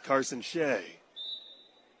is Carson Shea.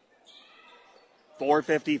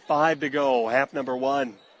 4:55 to go, half number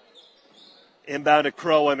 1. Inbound to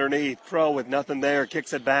Crow underneath. Crow with nothing there,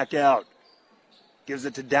 kicks it back out. Gives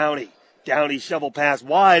it to Downey. Downey shovel pass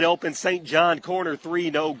wide open. St. John corner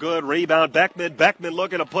three, no good. Rebound Beckman. Beckman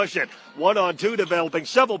looking to push it. 1-on-2 developing.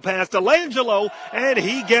 Shovel pass to Langelo, and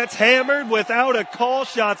he gets hammered without a call.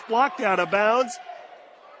 Shots blocked out of bounds.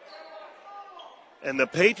 And the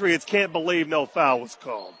Patriots can't believe no foul was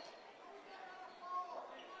called.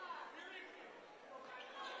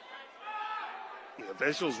 The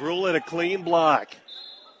officials rule it a clean block.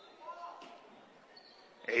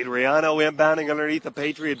 Adriano inbounding underneath the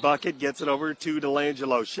Patriot bucket, gets it over to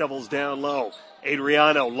DeLangelo, shovels down low.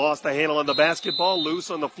 Adriano lost the handle on the basketball, loose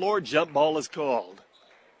on the floor, jump ball is called.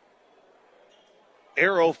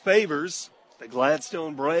 Arrow favors the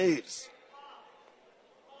Gladstone Braves.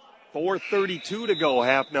 4:32 to go,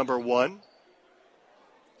 half number one.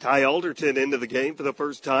 Ty Alderton into the game for the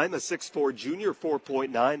first time, a 6'4 junior,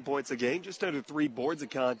 4.9 points a game, just under 3 boards a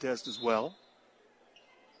contest as well.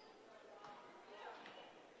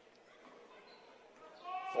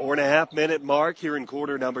 4.5-minute mark here in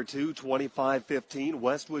quarter number two, 25-15.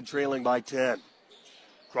 Westwood trailing by 10.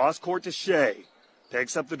 Cross court to Shea.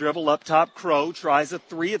 Picks up the dribble up top. Crow tries a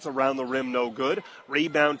three. It's around the rim, no good.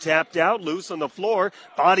 Rebound tapped out, loose on the floor.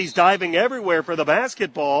 Bodies diving everywhere for the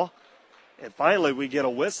basketball. And finally we get a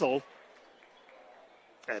whistle.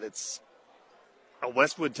 And it's a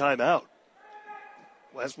Westwood timeout.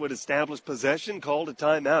 Westwood established possession, called a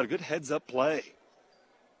timeout. A good heads-up play.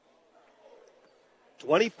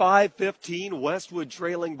 25-15, Westwood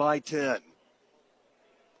trailing by 10.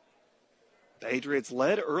 Patriots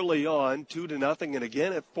led early on, 2-0, and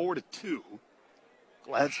again at 4-2.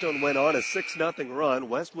 Gladstone went on a 6-0 run.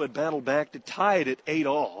 Westwood battled back to tie it at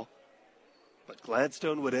 8-all. But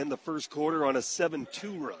Gladstone would end the first quarter on a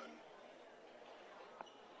 7-2 run.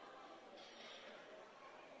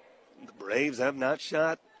 The Braves have not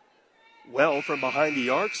shot well from behind the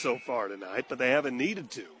arc so far tonight, but they haven't needed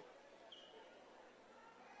to.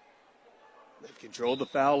 They've controlled the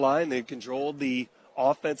foul line. They've controlled the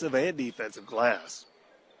offensive and defensive glass.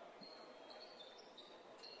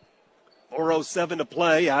 4:07 to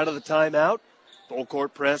play out of the timeout. Full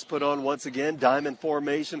court press put on once again. Diamond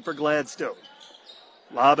formation for Gladstone.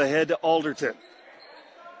 Lob ahead to Alderton.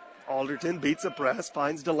 Alderton beats the press,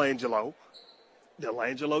 finds DeLangelo.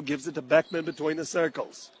 DeLangelo gives it to Beckman between the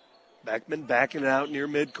circles. Beckman backing it out near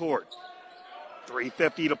midcourt.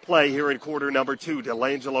 3:50 to play here in quarter number two.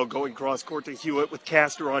 DeLangelo going cross court to Hewitt with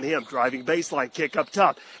Castor on him. Driving baseline kick up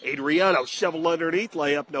top. Adriano shovel underneath.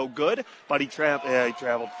 Layup no good, but he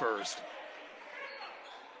traveled first.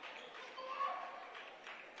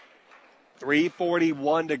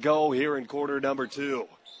 3:41 to go here in quarter number two.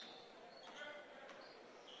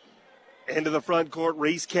 Into the front court,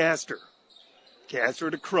 Reese Castor. Castor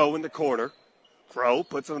to Crow in the corner. Crow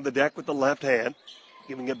puts it on the deck with the left hand.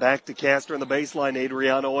 Giving it back to Castor on the baseline.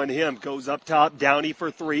 Adriano on him. Goes up top. Downey for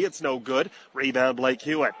three. It's no good. Rebound Blake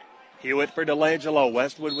Hewitt. Hewitt for DeLangelo.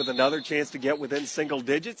 Westwood with another chance to get within single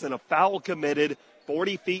digits. And a foul committed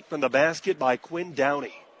 40 feet from the basket by Quinn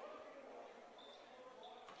Downey.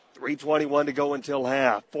 3:21 to go until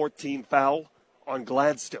half. 14 foul on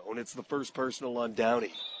Gladstone. It's the first personal on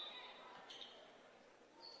Downey.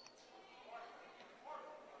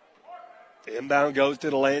 Inbound goes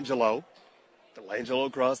to DeLangelo. DeLangelo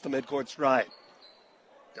across the midcourt stripe.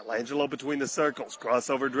 DeLangelo between the circles.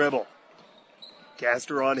 Crossover dribble.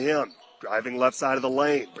 Castor on him. Driving left side of the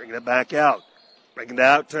lane. Bringing it back out. Bringing it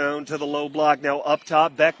out to the low block. Now up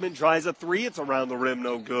top. Beckman tries a three. It's around the rim.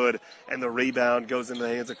 No good. And the rebound goes into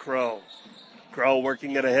the hands of Crow. Crow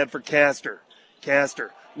working it ahead for Castor.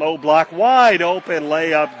 Castor. Low block. Wide open.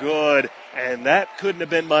 Layup good. And that couldn't have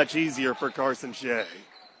been much easier for Carson Shea.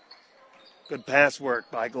 Good pass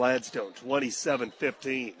work by Gladstone,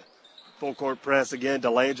 27-15. Full court press again.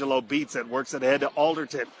 DeLangelo beats it, works it ahead to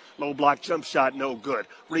Alderton. Low block jump shot, no good.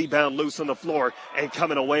 Rebound loose on the floor, and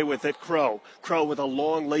coming away with it, Crow. Crow with a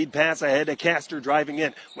long lead pass ahead to Castor driving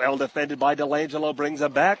in. Well defended by DeLangelo, brings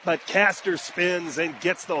it back, but Castor spins and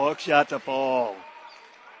gets the hook shot to fall.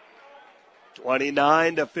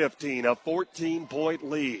 29-15, a 14-point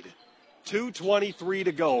lead. 2:23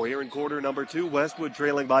 to go here in quarter number two. Westwood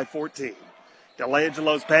trailing by 14.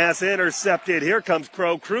 DeLangelo's pass intercepted. Here comes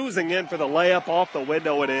Crow cruising in for the layup off the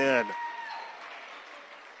window and in.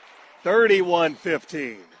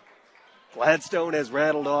 31-15. Gladstone has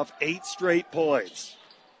rattled off 8 straight points.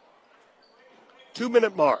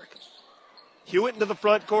 2-minute mark. Hewitt into the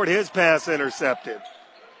front court. His pass intercepted.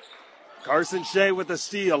 Carson Shea with the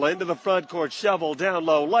steal into the front court. Shovel down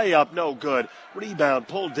low. Layup no good. Rebound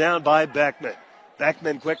pulled down by Beckman.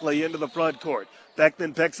 Beckman quickly into the front court.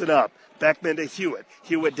 Beckman picks it up. Beckman to Hewitt.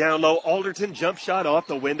 Hewitt down low. Alderton jump shot off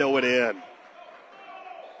the window and in.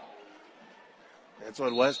 That's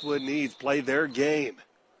what Westwood needs. Play their game.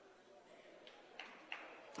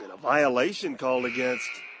 And a violation called against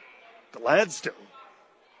Gladstone.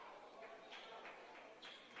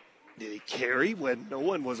 Did he carry when no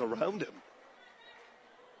one was around him?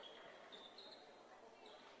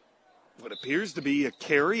 What appears to be a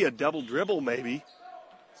carry, a double dribble maybe.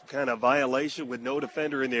 Some kind of violation with no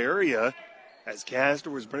defender in the area as Castor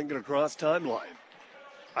was bringing it across timeline.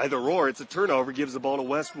 Either or, it's a turnover, gives the ball to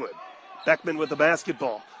Westwood. Beckman with the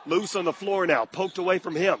basketball. Loose on the floor now, poked away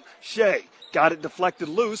from him. Shea got it deflected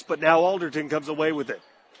loose, but now Alderton comes away with it.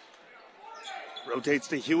 Rotates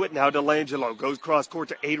to Hewitt, now DeLangelo. Goes cross court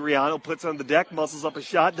to Adriano, puts on the deck, muscles up a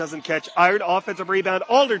shot, doesn't catch iron. Offensive rebound,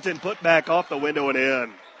 Alderton put back off the window and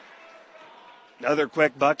in. Another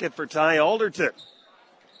quick bucket for Ty Alderton.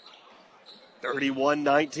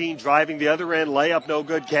 31-19, driving the other end, layup no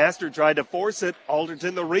good. Castor tried to force it,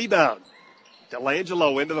 Alderton the rebound.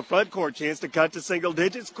 DeLangelo into the front court, chance to cut to single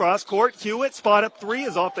digits, cross court, Hewitt, spot up three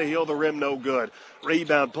is off the heel, the rim no good.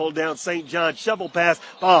 Rebound pulled down St. John, shovel pass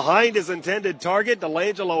behind his intended target.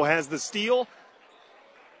 DeLangelo has the steal.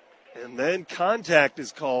 And then contact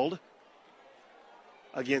is called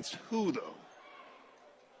against who though?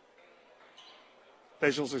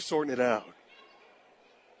 Officials are sorting it out.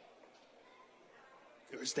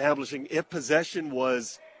 They're establishing if possession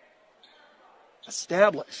was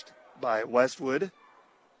established by Westwood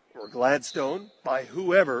or Gladstone, by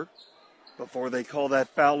whoever, before they call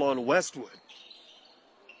that foul on Westwood.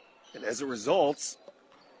 And as a result,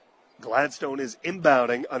 Gladstone is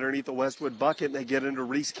inbounding underneath the Westwood bucket, and they get into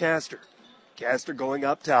Reese Castor. Castor going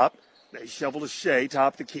up top. They shovel to Shea,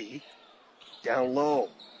 top the key. Down low.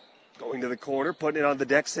 Going to the corner, putting it on the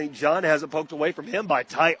deck. St. John has it poked away from him by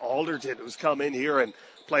Ty Alderton, who's come in here and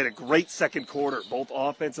played a great second quarter, both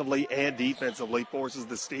offensively and defensively, forces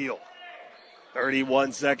the steal.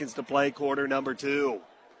 31 seconds to play, quarter number 2.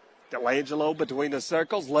 DeLangelo between the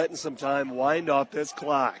circles, letting some time wind off this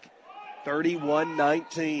clock.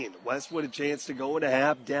 31-19. Westwood a chance to go into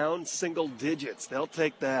half, down single digits. They'll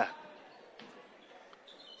take that.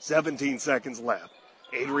 17 seconds left.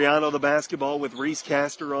 Adriano the basketball with Reese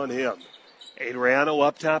Castor on him. Adriano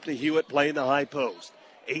up top to Hewitt playing the high post.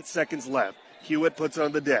 8 seconds left. Hewitt puts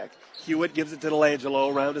on the deck. Hewitt gives it to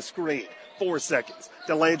DeLangelo around a screen. 4 seconds.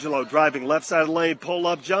 DeLangelo driving left side of the lane,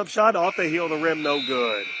 pull-up jump shot off the heel of the rim, no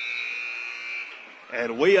good.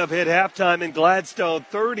 And we have hit halftime in Gladstone,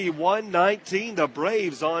 31-19. The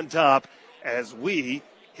Braves on top as we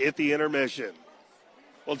hit the intermission.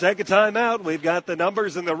 We'll take a timeout. We've got the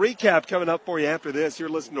numbers and the recap coming up for you after this. You're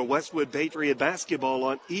listening to Westwood Patriot Basketball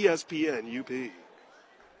on ESPN UP.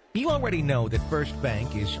 You already know that First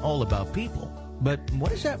Bank is all about people. But what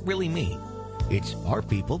does that really mean? It's our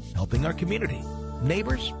people helping our community.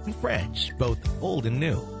 Neighbors and friends, both old and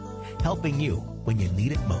new. Helping you when you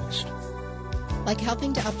need it most. Like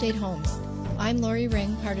helping to update homes. I'm Lori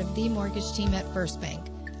Ring, part of the mortgage team at First Bank.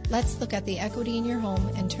 Let's look at the equity in your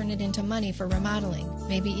home and turn it into money for remodeling,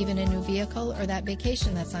 maybe even a new vehicle or that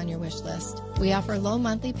vacation that's on your wish list. We offer low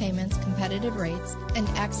monthly payments, competitive rates, and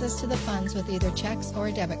access to the funds with either checks or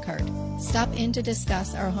a debit card. Stop in to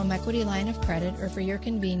discuss our home equity line of credit, or for your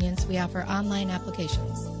convenience, we offer online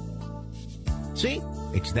applications. See,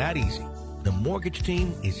 it's that easy. The mortgage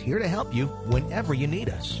team is here to help you whenever you need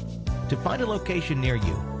us. To find a location near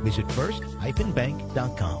you, visit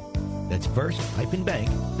first-bank.com. That's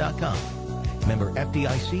first-bank.com. Member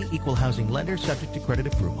FDIC, equal housing lender, subject to credit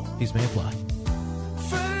approval. These may apply.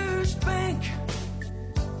 First Bank,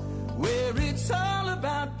 where it's all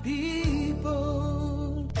about people.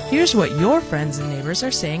 Here's what your friends and neighbors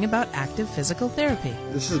are saying about active physical therapy.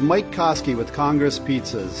 This is Mike Koski with Congress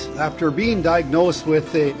Pizzas. After being diagnosed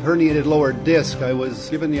with a herniated lower disc, I was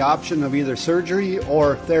given the option of either surgery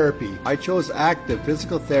or therapy. I chose active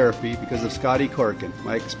physical therapy because of Scotty Corkin.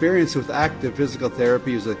 My experience with active physical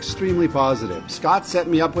therapy is extremely positive. Scott set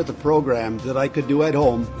me up with a program that I could do at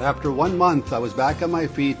home. After 1 month, I was back on my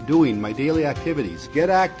feet doing my daily activities. Get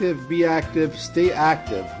active, be active, stay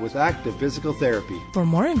active with active physical therapy. For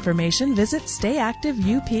more information, visit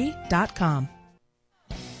stayactiveup.com.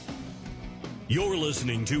 You're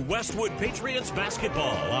listening to Westwood Patriots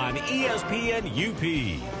Basketball on ESPN UP.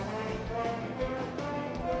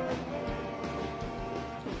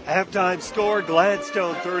 Halftime score,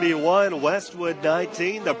 Gladstone 31, Westwood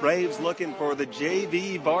 19. The Braves looking for the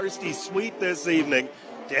JV varsity sweep this evening.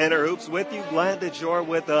 Tanner Hoops with you. Glad that you're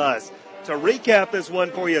with us. To recap this one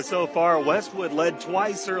for you so far, Westwood led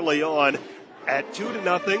twice early on at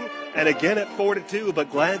 2-0 and again at 4-2,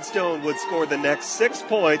 but Gladstone would score the next 6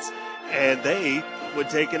 points and they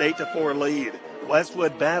would take an 8-4 lead.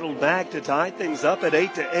 Westwood battled back to tie things up at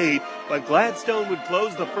 8-8, but Gladstone would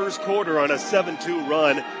close the first quarter on a 7-2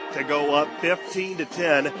 run to go up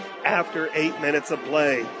 15-10 after 8 minutes of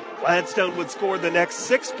play. Gladstone would score the next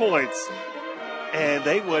 6 points, and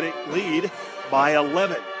they would lead by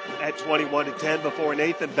 11 at 21-10 before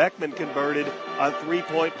Nathan Beckman converted a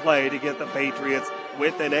 3-point play to get the Patriots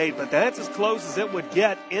within 8. But that's as close as it would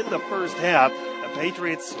get in the first half. The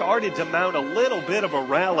Patriots started to mount a little bit of a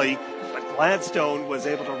rally, but Gladstone was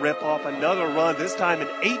able to rip off another run, this time an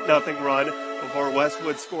 8-0 run, before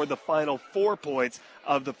Westwood scored the final 4 points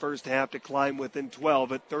of the first half to climb within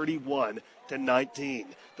 12 at 31-19.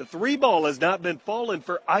 The 3-ball has not been falling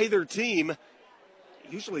for either team.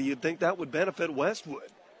 Usually you'd think that would benefit Westwood.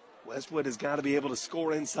 Westwood has got to be able to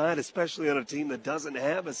score inside, especially on a team that doesn't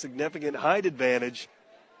have a significant height advantage.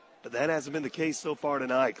 But that hasn't been the case so far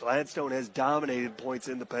tonight. Gladstone has dominated points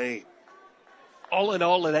in the paint. All in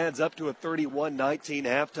all, it adds up to a 31-19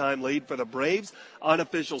 halftime lead for the Braves.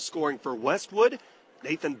 Unofficial scoring for Westwood.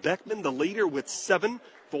 Nathan Beckman, the leader, with 7,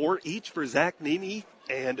 4 each for Zach Nimi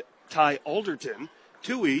and Ty Alderton,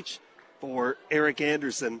 2 each for Eric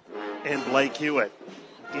Anderson and Blake Hewitt.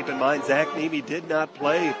 Keep in mind, Zach Nemi did not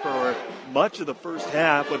play for much of the first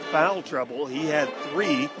half with foul trouble. He had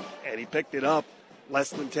 3, and he picked it up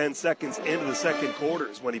less than 10 seconds into the second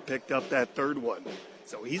quarters when he picked up that third one.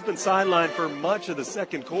 So he's been sidelined for much of the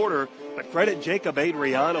second quarter, but credit Jacob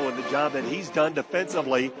Adriano and the job that he's done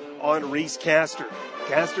defensively on Reese Castor.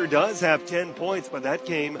 Castor does have 10 points, but that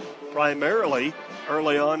came primarily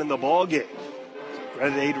early on in the ballgame.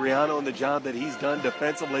 Credit Adriano and the job that he's done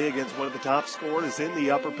defensively against one of the top scorers in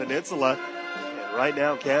the Upper Peninsula. And right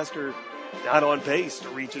now, Castor not on pace to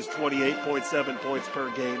reach his 28.7 points per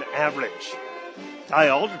game average. Ty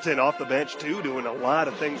Alderton off the bench, too, doing a lot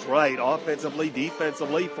of things right. Offensively,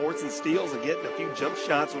 defensively, forcing steals and getting a few jump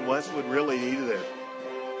shots when Westwood really needed it.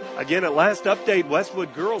 Again, at last update,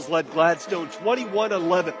 Westwood girls led Gladstone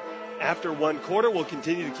 21-11. After one quarter, we'll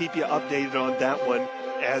continue to keep you updated on that one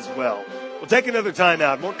as well. We'll take another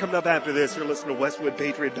timeout. More coming up after this. You're listening to Westwood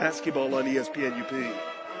Patriot Basketball on ESPN UP.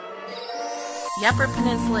 The Upper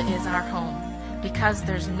Peninsula is our home because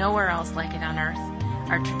there's nowhere else like it on earth.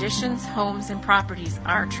 Our traditions, homes, and properties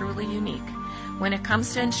are truly unique. When it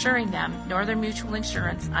comes to insuring them, Northern Mutual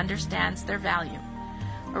Insurance understands their value.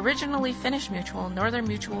 Originally Finnish Mutual, Northern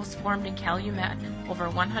Mutual was formed in Calumet over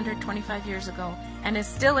 125 years ago and is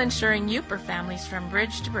still insuring Yooper families from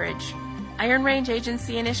bridge to bridge. Iron Range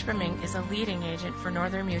Agency in Ishpeming is a leading agent for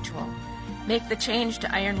Northern Mutual. Make the change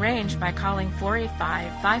to Iron Range by calling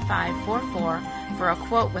 485-5544 for a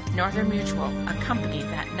quote with Northern Mutual, a company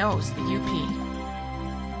that knows the UP.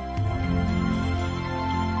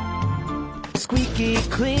 Squeaky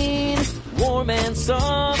clean, warm and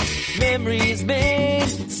soft, memories made,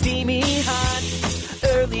 steamy hot,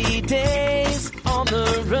 early days on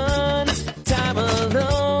the run, time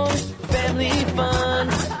alone, family fun,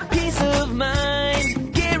 peace of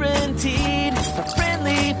mind, guaranteed, a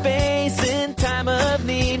friendly face in time of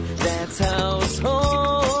need, that's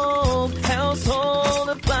household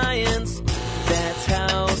appliance, that's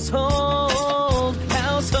household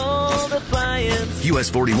appliance. US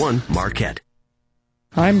 41 Marquette.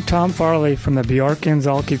 I'm Tom Farley from the Bjork and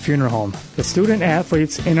Zalke Funeral Home. The student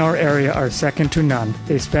athletes in our area are second to none.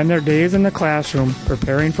 They spend their days in the classroom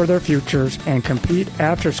preparing for their futures and compete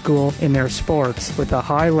after school in their sports with a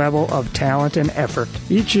high level of talent and effort.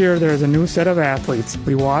 Each year there is a new set of athletes.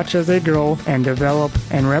 We watch as they grow and develop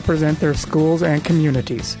and represent their schools and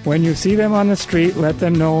communities. When you see them on the street, let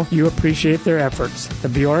them know you appreciate their efforts. The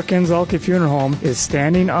Bjork and Zalke Funeral Home is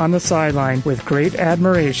standing on the sideline with great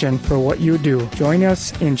admiration for what you do. Join us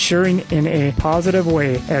in cheering in a positive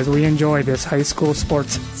way as we enjoy this high school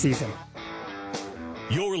sports season.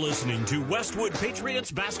 You're listening to Westwood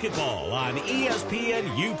Patriots basketball on ESPN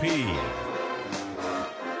UP.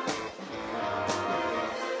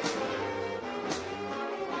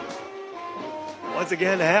 Once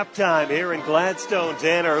again, halftime here in Gladstone.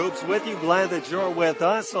 Tanner Hoops with you. Glad that you're with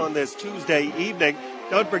us on this Tuesday evening.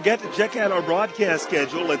 Don't forget to check out our broadcast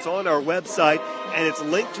schedule. It's on our website, and it's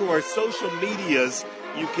linked to our social medias.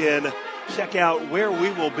 You can check out where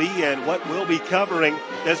we will be and what we'll be covering.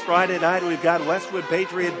 This Friday night, we've got Westwood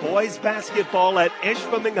Patriot boys basketball at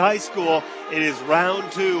Ishpeming High School. It is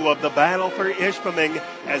round 2 of the battle for Ishpeming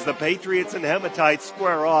as the Patriots and Hematites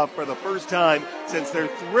square off for the first time since their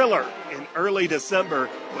thriller in early December,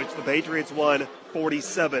 which the Patriots won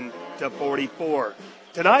 47-44.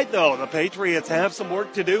 Tonight, though, the Patriots have some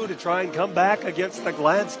work to do to try and come back against the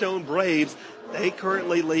Gladstone Braves. They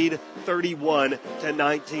currently lead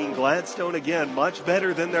 31-19. Gladstone, again, much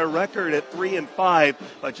better than their record at 3-5.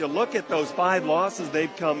 But you look at those 5 losses,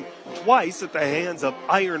 they've come twice at the hands of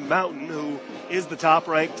Iron Mountain, who is the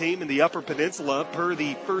top-ranked team in the Upper Peninsula per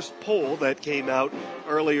the first poll that came out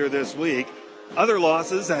earlier this week. Other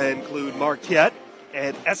losses include Marquette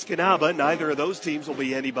and Escanaba. Neither of those teams will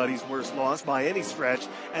be anybody's worst loss by any stretch.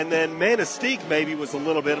 And then Manistee maybe was a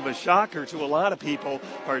little bit of a shocker to a lot of people,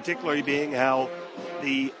 particularly being how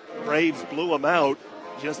the Braves blew them out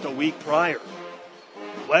just a week prior.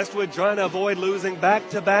 Westwood trying to avoid losing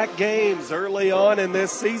back-to-back games early on in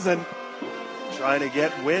this season, trying to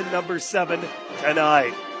get win number 7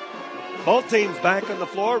 tonight. Both teams back on the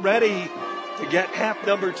floor, ready to get half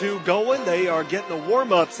number 2 going. They are getting the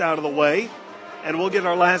warm-ups out of the way. And we'll get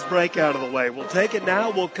our last break out of the way. We'll take it now.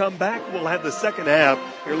 We'll come back. We'll have the second half.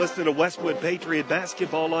 You're listening to Westwood Patriot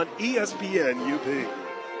Basketball on ESPN UP.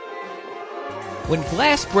 When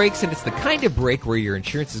glass breaks and it's the kind of break where your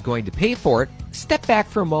insurance is going to pay for it, step back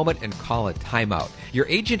for a moment and call a timeout. Your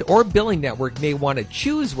agent or billing network may want to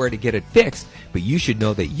choose where to get it fixed, but you should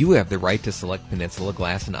know that you have the right to select Peninsula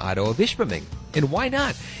Glass and Auto of Ishpeming. And why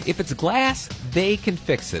not? If it's glass, they can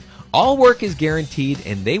fix it. All work is guaranteed,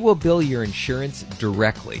 and they will bill your insurance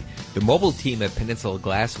directly. The mobile team at Peninsula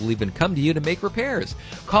Glass will even come to you to make repairs.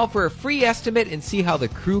 Call for a free estimate and see how the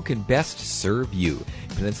crew can best serve you.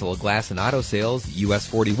 Peninsula Glass and Auto Sales, US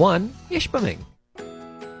 41, Ishpeming.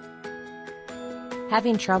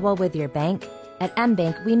 Having trouble with your bank? At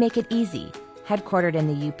MBank, we make it easy. Headquartered in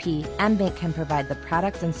the UP, MBank can provide the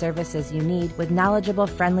products and services you need with knowledgeable,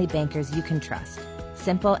 friendly bankers you can trust.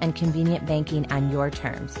 Simple and convenient banking on your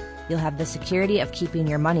terms. You'll have the security of keeping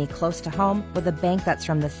your money close to home with a bank that's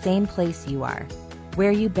from the same place you are.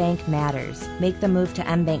 Where you bank matters. Make the move to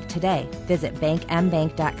MBank today. Visit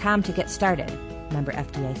bankmbank.com to get started. Member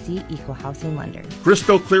FDIC, Equal Housing Lender.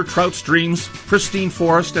 Crystal clear trout streams, pristine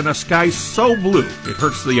forest, and a sky so blue it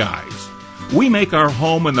hurts the eyes. We make our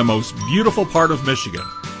home in the most beautiful part of Michigan.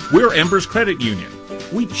 We're Embers Credit Union.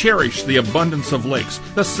 We cherish the abundance of lakes,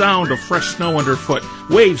 the sound of fresh snow underfoot,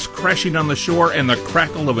 waves crashing on the shore, and the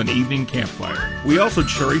crackle of an evening campfire. We also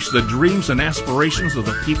cherish the dreams and aspirations of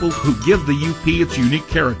the people who give the UP its unique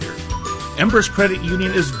character. Embers Credit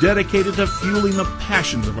Union is dedicated to fueling the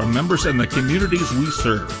passions of our members and the communities we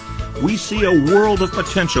serve. We see a world of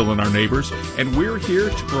potential in our neighbors, and we're here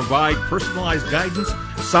to provide personalized guidance,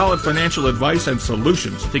 solid financial advice, and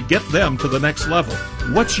solutions to get them to the next level.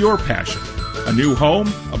 What's your passion? A new home,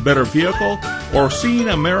 a better vehicle, or seeing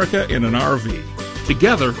America in an RV?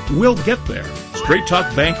 Together, we'll get there. Straight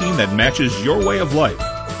talk banking that matches your way of life.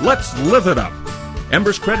 Let's live it up.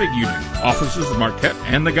 Embers Credit Union, offices in Marquette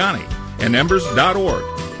and Negaunee, and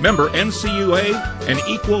embers.org. Member NCUA, an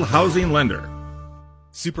equal housing lender.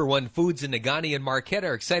 Super One Foods in Negaunee and Marquette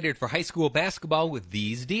are excited for high school basketball with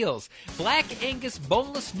these deals. Black Angus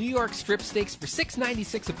boneless New York strip steaks for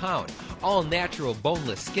 $6.96 a pound. All natural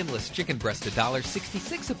boneless skinless chicken breast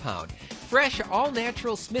 $1.66 a pound. Fresh all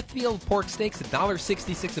natural Smithfield pork steaks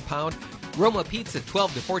 $1.66 a pound. Roma pizza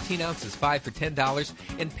 12 to 14 ounces 5 for $10.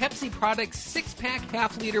 And Pepsi products 6-pack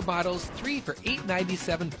half-liter bottles 3 for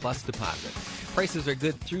 $8.97 plus deposit. Prices are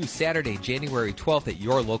good through Saturday, January 12th at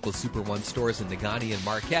your local Super One stores in Negaunee and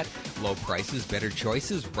Marquette. Low prices, better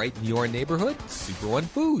choices, right in your neighborhood. Super One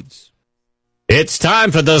Foods. It's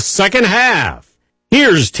time for the second half.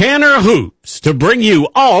 Here's Tanner Hoops to bring you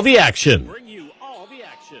all the action.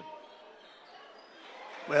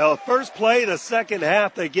 Well, first play of the second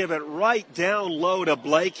half, they give it right down low to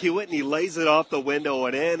Blake Hewitt, and he lays it off the window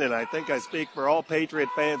and in, and I think I speak for all Patriot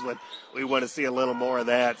fans when we want to see a little more of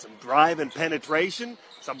that. Some drive and penetration,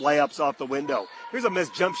 some layups off the window. Here's a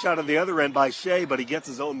missed jump shot on the other end by Shea, but he gets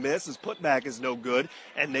his own miss. His putback is no good,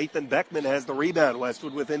 and Nathan Beckman has the rebound.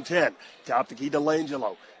 Westwood within 10. Top to key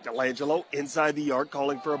DeLangelo. DeLangelo inside the arc,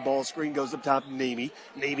 calling for a ball screen, goes up top to Nemi.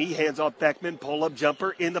 Nemi hands off Beckman, pull-up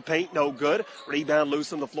jumper in the paint, no good. Rebound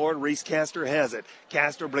loose on the floor, and Reese Castor has it.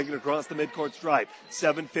 Castor bringing it across the midcourt stripe.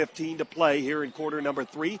 7:15 to play here in quarter number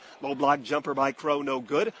 3. Low block jumper by Crow, no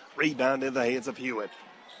good. Rebound in the hands of Hewitt.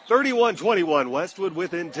 31-21, Westwood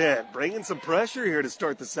within 10. Bringing some pressure here to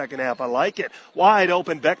start the second half. I like it. Wide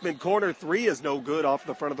open, Beckman corner 3 is no good off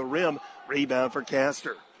the front of the rim. Rebound for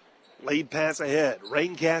Castor. Lead pass ahead.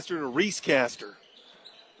 Rain Castor to Reese Castor.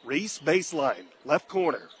 Reese baseline, left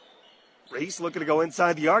corner. Reese looking to go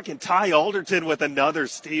inside the arc, and Ty Alderton with another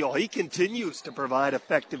steal. He continues to provide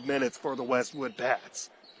effective minutes for the Westwood Pats.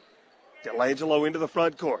 DeLangelo into the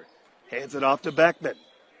front court. Hands it off to Beckman.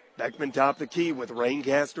 Beckman top the key with Rain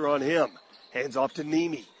Castor on him. Hands off to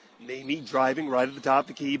Nemi. Nemi driving right at the top of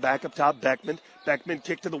the key. Back up top, Beckman. Beckman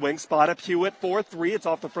kick to the wing. Spot up Hewitt. 4-3. It's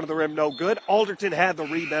off the front of the rim. No good. Alderton had the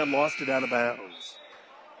rebound. Lost it out of bounds.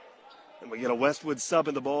 And we get a Westwood sub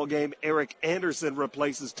in the ball game. Eric Anderson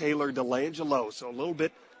replaces Taylor DeLangelo. So a little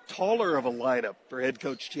bit taller of a lineup for head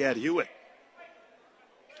coach Chad Hewitt.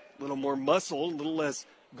 A little more muscle, a little less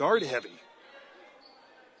guard heavy.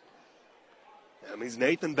 That means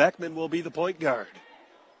Nathan Beckman will be the point guard.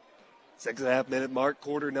 6.5 minute mark,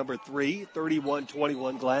 quarter number 3,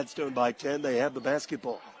 31-21, Gladstone by 10. They have the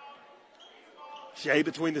basketball. Shea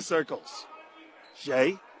between the circles.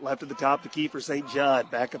 Shea, left at the top of the key for St. John.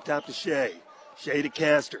 Back up top to Shea. Shea to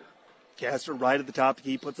Castor. Castor right at the top of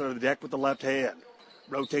the key, puts it on the deck with the left hand.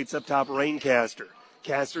 Rotates up top, Rain Castor.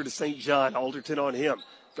 Castor to St. John, Alderton on him.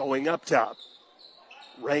 Going up top.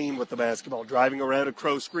 Rain with the basketball, driving around a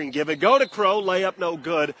Crow screen. Give it go to Crow, layup no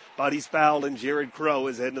good, but he's fouled, and Jared Crow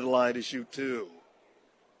is heading to the line to shoot 2.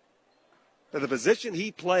 For the position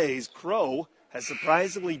he plays, Crow has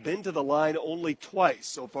surprisingly been to the line only twice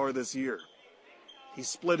so far this year. He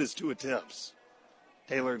split his 2 attempts.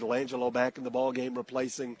 Taylor DeLangelo back in the ballgame,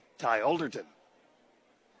 replacing Ty Alderton.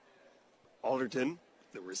 Alderton,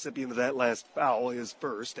 the recipient of that last foul, is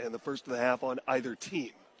first, and the first of the half on either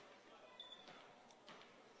team.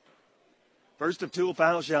 First of 2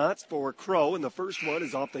 foul shots for Crow, and the first one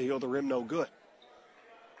is off the heel of the rim, no good.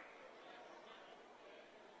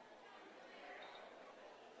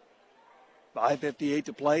 .5:58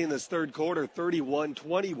 to play in this third quarter,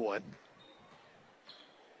 31-21.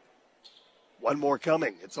 One more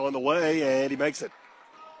coming. It's on the way, and he makes it.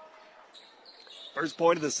 First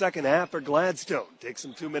point of the second half for Gladstone. Takes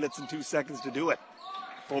him 2 minutes and 2 seconds to do it.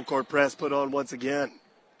 Full court press put on once again.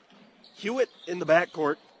 Hewitt in the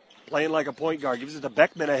backcourt, playing like a point guard. Gives it to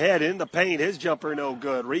Beckman ahead in the paint. His jumper no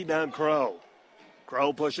good. Rebound Crow.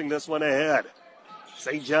 Crow pushing this one ahead.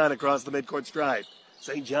 St. John across the midcourt stripe.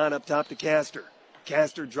 St. John up top to Castor.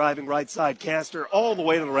 Castor driving right side. Castor all the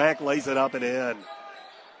way to the rack, lays it up and in.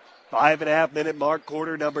 5.5 minute mark,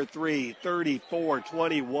 quarter number 3,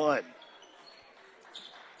 34-21.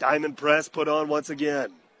 Diamond press put on once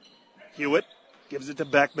again. Hewitt gives it to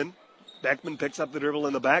Beckman. Beckman picks up the dribble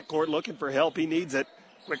in the backcourt, looking for help. He needs it.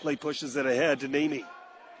 Quickly pushes it ahead to Nemi.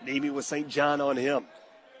 Nemi with St. John on him.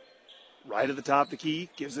 Right at the top of the key,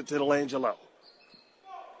 gives it to DeLangelo.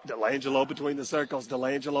 DeLangelo between the circles.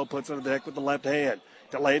 DeLangelo puts it on the deck with the left hand.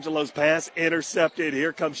 DeLangelo's pass intercepted.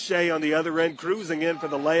 Here comes Shea on the other end, cruising in for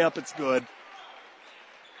the layup. It's good.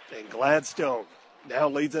 And Gladstone now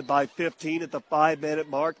leads it by 15 at the 5 minute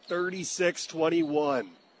mark, 36-21.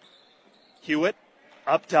 Hewitt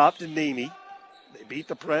up top to Nemi. They beat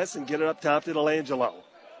the press and get it up top to DeLangelo.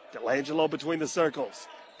 DeLangelo between the circles.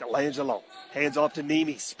 DeLangelo hands off to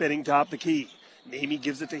Nemi, spinning top the key. Nemi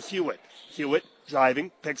gives it to Hewitt. Hewitt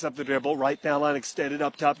driving, picks up the dribble, right foul line extended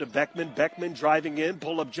up top to Beckman. Beckman driving in,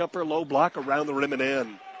 pull-up jumper, low block, around the rim and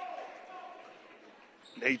in.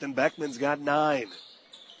 Nathan Beckman's got 9.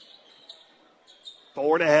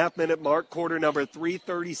 4.5 minute mark, quarter number 3,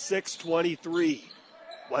 36-23.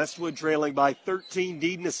 Westwood trailing by 13,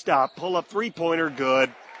 needing to stop. Pull-up three-pointer,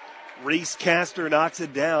 good. Reese Castor knocks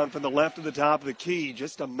it down from the left of the top of the key.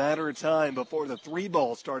 Just a matter of time before the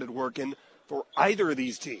 3-ball started working for either of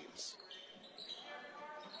these teams.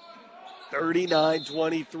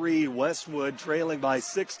 39-23, Westwood trailing by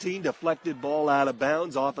 16. Deflected ball out of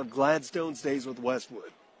bounds off of Gladstone, stays with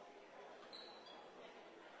Westwood.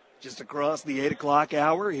 Just across the 8 o'clock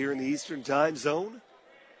hour here in the Eastern Time Zone.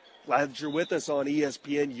 Glad that you're with us on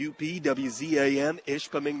ESPN UP, WZAM,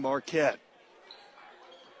 Ishpeming Marquette.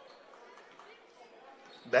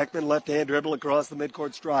 Beckman left-hand dribble across the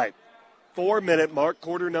midcourt stripe. 4 minute mark,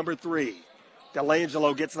 quarter number 3.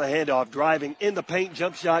 DeLangelo gets the handoff, driving in the paint,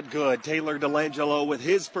 jump shot good. Taylor DeLangelo with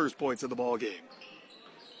his first points of the ball game.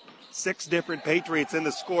 6 different Patriots in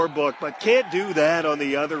the scorebook, but can't do that on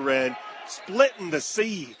the other end. Splitting the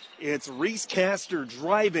sea. It's Reese Castor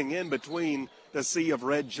driving in between the sea of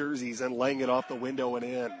red jerseys and laying it off the window and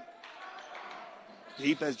in.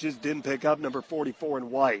 Defense just didn't pick up number 44 in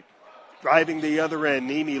white. Driving the other end,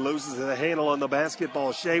 Nemi loses the handle on the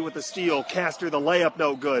basketball. Shea with the steal. Castor the layup,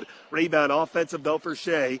 no good. Rebound offensive though for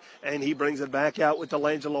Shea, and he brings it back out with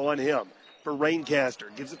DeLangelo on him. For Rain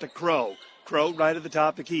Castor, gives it to Crow. Crow right at the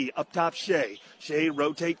top of the key. Up top, Shea. Shea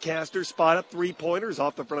rotate Castor, spot up three-pointers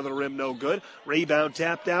off the front of the rim, no good. Rebound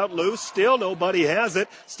tapped out, loose. Still nobody has it.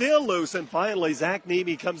 Still loose, and finally Zach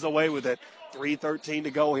Nemi comes away with it. 3:13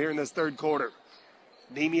 to go here in this third quarter.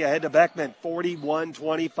 Nemi ahead to Beckman,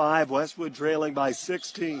 41-25. Westwood trailing by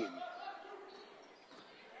 16.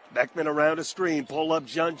 Beckman around a screen. Pull-up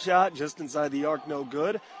jump shot just inside the arc, no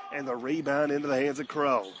good. And the rebound into the hands of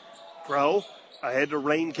Crow. Crow ahead to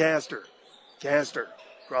Rain Castor. Castor,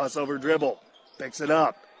 crossover dribble. Picks it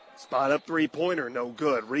up. Spot up three-pointer, no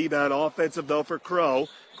good. Rebound offensive, though, for Crow.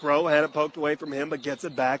 Crow had it poked away from him, but gets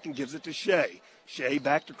it back and gives it to Shea. Shea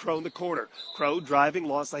back to Crow in the corner. Crow driving,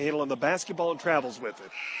 lost the handle on the basketball and travels with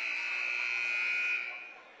it.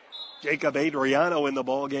 Jacob Adriano in the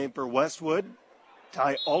ball game for Westwood.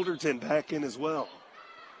 Ty Alderton back in as well.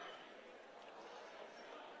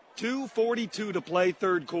 2:42 to play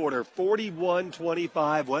third quarter.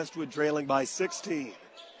 41-25. Westwood trailing by 16.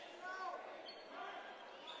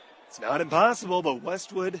 It's not impossible, but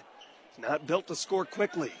Westwood is not built to score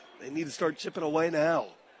quickly. They need to start chipping away now.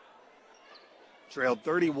 Trailed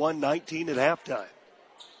 31-19 at halftime.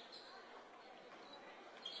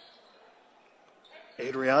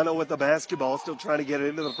 Adriano with the basketball, still trying to get it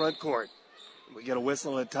into the front court. We get a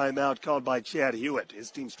whistle and a timeout called by Chad Hewitt. His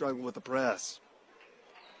team struggling with the press.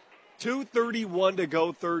 2:31 to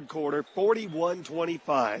go third quarter,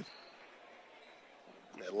 41-25.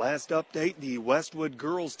 At last update, the Westwood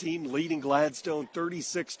girls team leading Gladstone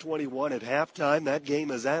 36-21 at halftime. That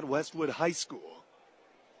game is at Westwood High School.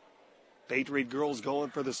 Patriot girls going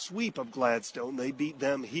for the sweep of Gladstone. They beat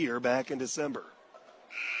them here back in December.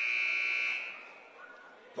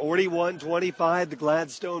 41-25, the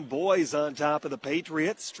Gladstone boys on top of the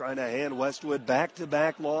Patriots, trying to hand Westwood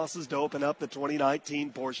back-to-back losses to open up the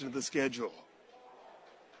 2019 portion of the schedule.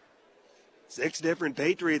 6 different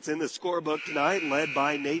Patriots in the scorebook tonight, led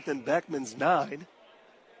by Nathan Beckman's 9.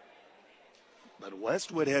 But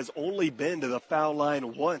Westwood has only been to the foul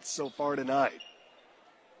line once so far tonight.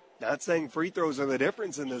 Not saying free throws are the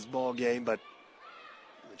difference in this ball game, but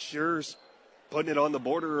it sure's putting it on the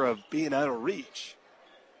border of being out of reach.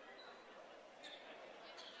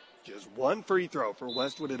 Just one free throw for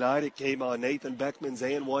Westwood tonight. It came on Nathan Beckman's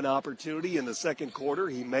and one opportunity in the second quarter.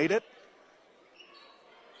 He made it.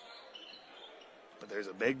 But there's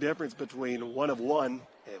a big difference between 1 of 1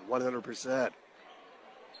 and 100%.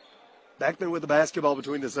 Beckman with the basketball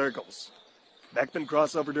between the circles. Beckman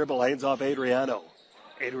crossover dribble, hands off Adriano.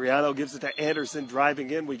 Adriano gives it to Anderson,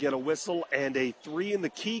 driving in. We get a whistle and a 3 in the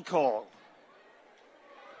key call.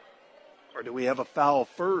 Or do we have a foul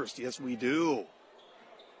first? Yes, we do.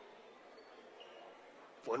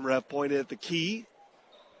 One ref pointed at the key.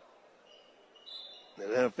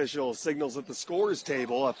 And then official signals at the scores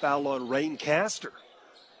table. A foul on Rain Castor.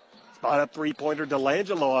 Spot up three-pointer.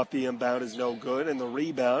 DeLangelo off the inbound is no good. And the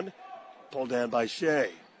rebound pulled down by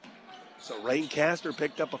Shea. So Rain Castor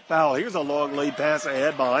picked up a foul. Here's a long lead pass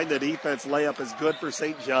ahead behind the defense. Layup is good for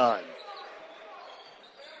St. John.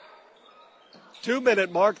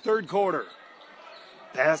 2-minute mark, third quarter.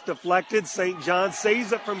 Pass deflected. St. John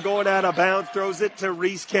saves it from going out of bounds. Throws it to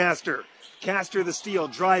Reese Castor. Castor the steal,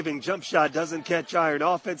 driving, jump shot, doesn't catch iron.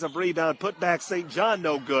 Offensive rebound, put back St. John,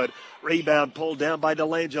 no good. Rebound pulled down by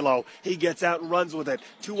DeLangelo. He gets out and runs with it.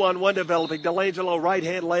 2-on-1 developing. DeLangelo, right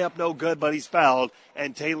hand layup, no good, but he's fouled.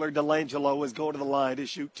 And Taylor DeLangelo is going to the line to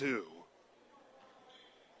shoot 2.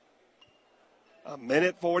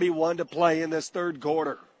 1:41 to play in this third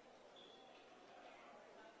quarter.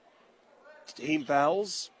 Team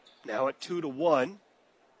fouls, now at 2-1.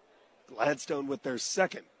 Gladstone with their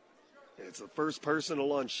second. It's the first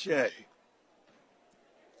personal on Shea.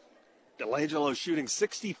 DeLangelo shooting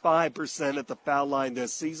 65% at the foul line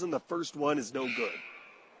this season. The first one is no good.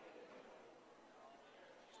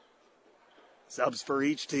 Subs for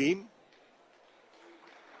each team.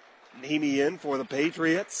 Nemi in for the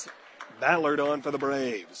Patriots. Ballard on for the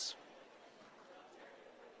Braves.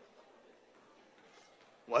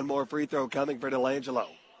 One more free throw coming for DeLangelo.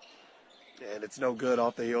 And it's no good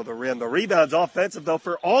off the heel of the rim. The rebound's offensive, though,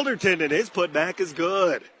 for Alderton, and his putback is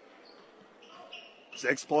good.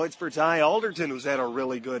 6 points for Ty Alderton, who's had a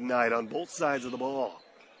really good night on both sides of the ball.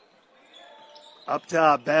 Up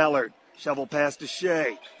top, Ballard. Shovel pass to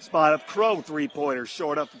Shea. Spot up Crow, three-pointer,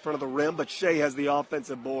 short up in front of the rim, but Shea has the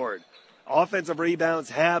offensive board. Offensive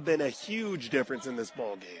rebounds have been a huge difference in this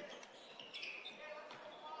ball game.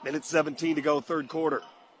 Minute 17 to go, third quarter.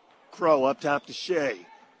 Crow up top to Shea.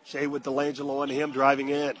 Shea with DeLangelo on him, driving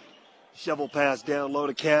in. Shovel pass down low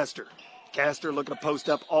to Castor. Castor looking to post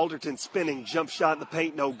up. Alderton spinning. Jump shot in the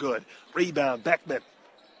paint, no good. Rebound, Beckman.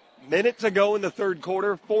 Minute to go in the third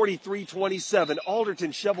quarter, 43-27.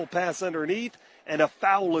 Alderton shovel pass underneath, and a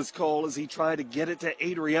foul is called as he tried to get it to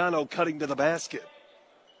Adriano, cutting to the basket.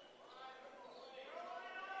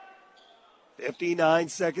 59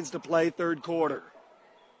 seconds to play, third quarter.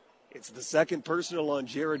 It's the second personal on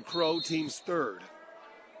Jared Crow, team's third.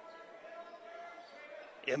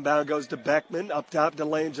 Inbound goes to Beckman, up top to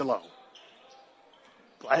Langelo.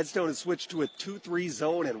 Gladstone has switched to a 2-3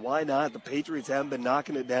 zone, and why not? The Patriots haven't been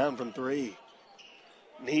knocking it down from 3.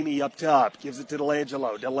 Nemi up top, gives it to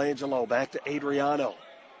DeLangelo. DeLangelo back to Adriano.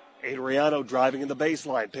 Adriano driving in the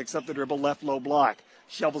baseline, picks up the dribble, left low block.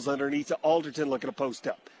 Shovels underneath to Alderton looking to post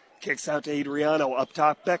up. Kicks out to Adriano, up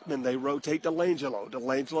top Beckman. They rotate to DeLangelo.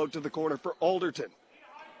 DeLangelo to the corner for Alderton.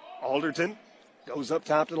 Alderton goes up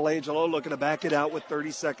top to DeLangelo, looking to back it out with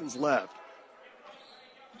 30 seconds left.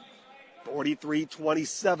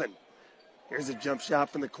 43-27. Here's a jump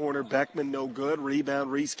shot from the corner. Beckman no good.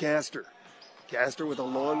 Rebound Reese Castor. Castor with a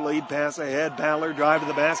long lead pass ahead. Ballard drive to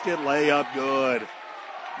the basket. Layup good.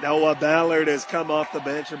 Noah Ballard has come off the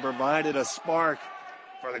bench and provided a spark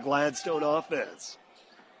for the Gladstone offense.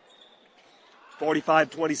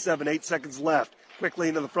 45-27, 8 seconds left. Quickly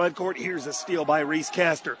into the front court. Here's a steal by Reese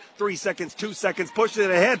Castor. 3 seconds, 2 seconds. Pushing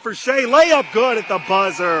it ahead for Shea. Layup good at the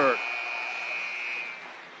buzzer.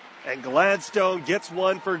 And Gladstone gets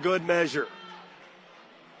one for good measure.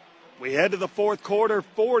 We head to the fourth quarter,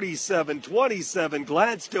 47-27,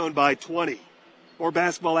 Gladstone by 20. More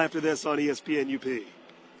basketball after this on ESPN UP.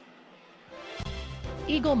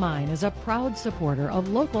 Eagle Mine is a proud supporter of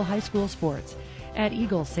local high school sports. At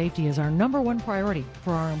Eagle, safety is our #1 priority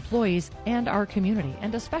for our employees and our community,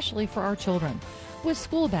 and especially for our children. With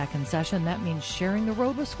school back in session, that means sharing the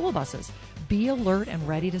road with school buses. Be alert and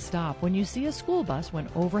ready to stop when you see a school bus when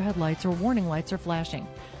overhead lights or warning lights are flashing.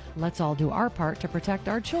 Let's all do our part to protect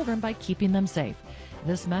our children by keeping them safe.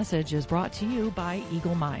 This message is brought to you by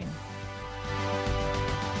Eagle Mine.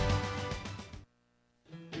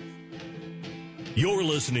 You're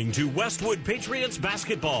listening to Westwood Patriots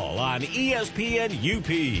basketball on ESPN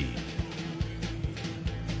UP.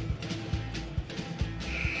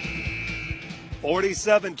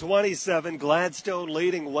 (47-27), Gladstone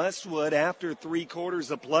leading Westwood after 3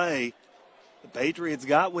 quarters of play. The Patriots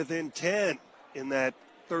got within 10 in that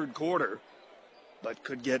third quarter, but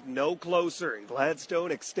could get no closer, and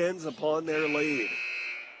Gladstone extends upon their lead.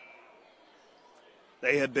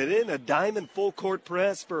 They had been in a diamond full-court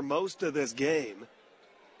press for most of this game.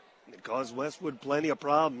 It caused Westwood plenty of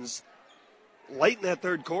problems. Late in that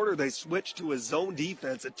third quarter, they switched to a zone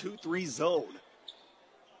defense, a 2-3 zone.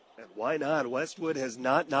 And why not? Westwood has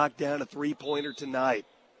not knocked down a three-pointer tonight.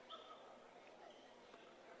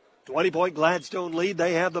 20-point Gladstone lead.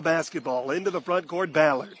 They have the basketball. Into the front court,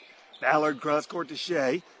 Ballard. Ballard cross-court to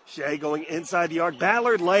Shea. Shea going inside the arc.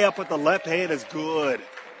 Ballard layup with the left hand is good.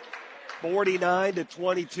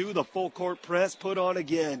 49-22, the full court press put on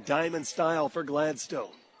again. Diamond style for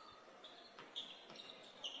Gladstone.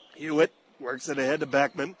 Hewitt works it ahead to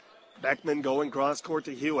Beckman. Beckman going cross court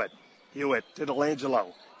to Hewitt. Hewitt to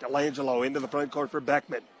DeLangelo. DeLangelo into the front court for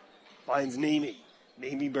Beckman. Finds Nemi.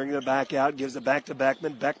 Nemi bringing it back out, gives it back to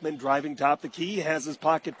Beckman. Beckman driving top the key, has his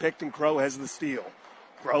pocket picked, and Crow has the steal.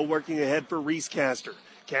 Crow working ahead for Reese Castor.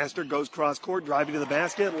 Castor goes cross court, driving to the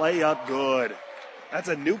basket. Layup good. That's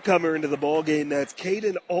a newcomer into the ballgame. That's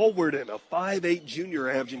Caden Alwarden, a 5'8 junior,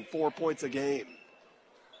 averaging 4 points a game.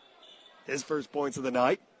 His first points of the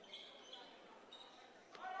night.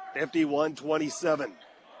 51-27.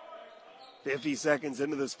 50 seconds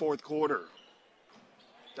into this fourth quarter.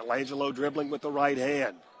 DeLangelo dribbling with the right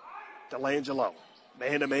hand. DeLangelo,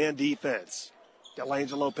 man-to-man defense.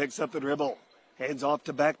 DeLangelo picks up the dribble. Hands off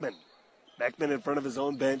to Beckman. Beckman in front of his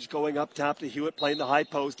own bench, going up top to Hewitt, playing the high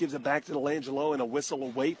post, gives it back to DeLangelo, and a whistle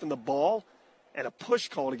away from the ball, and a push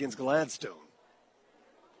called against Gladstone.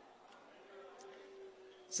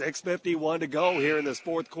 6:51 to go here in this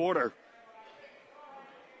fourth quarter.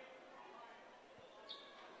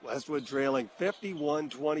 Westwood trailing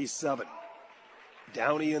 51-27.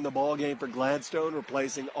 Downey in the ballgame for Gladstone,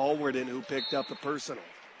 replacing Alwarden, who picked up the personal.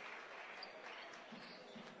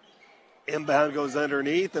 Inbound goes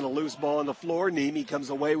underneath, and a loose ball on the floor. Nemi comes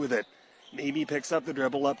away with it. Nemi picks up the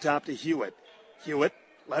dribble up top to Hewitt. Hewitt,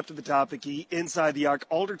 left of the top of the key, inside the arc.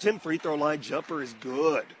 Alderton, free throw line jumper is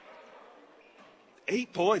good.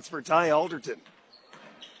 8 points for Ty Alderton.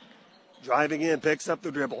 Driving in, picks up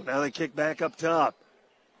the dribble. Now they kick back up top.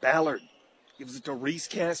 Ballard gives it to Reese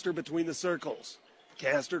Castor between the circles.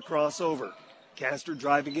 Castor crossover. Castor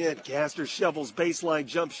driving in. Castor shovels baseline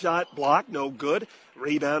jump shot. Block, no good.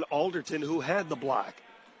 Rebound Alderton, who had the block.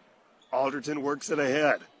 Alderton works it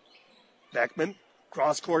ahead. Beckman,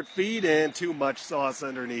 cross-court feed, and too much sauce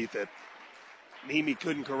underneath it. Nemi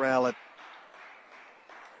couldn't corral it.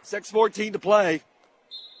 6:14 to play.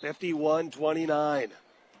 51-29.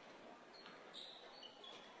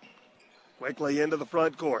 Quickly into the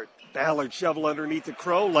front court. Ballard shovel underneath the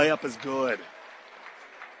Crow. Layup is good.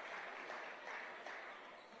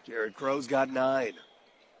 Jared Crow's got 9.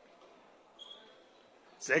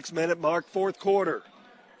 6-minute mark, fourth quarter.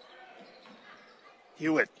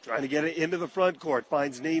 Hewitt trying to get it into the front court.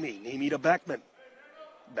 Finds Nemi. Nemi to Beckman.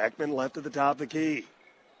 Beckman left at the top of the key.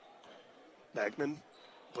 Beckman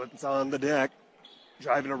puts on the deck.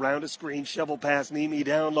 Driving around a screen. Shovel past Nemi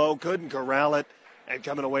down low. Couldn't corral it. And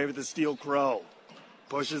coming away with the steel crow.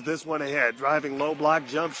 Pushes this one ahead. Driving low block.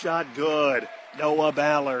 Jump shot. Good. Noah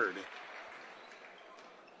Ballard.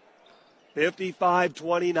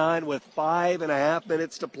 55-29 with 5.5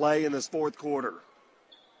 minutes to play in this fourth quarter.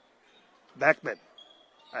 Beckman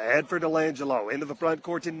ahead for Delangelo. Into the front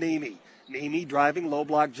court to Nemi. Nemi driving low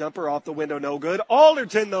block jumper off the window. No good.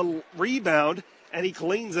 Alderton the rebound. And he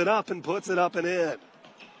cleans it up and puts it up and in.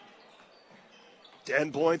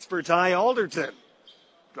 10 points for Ty Alderton.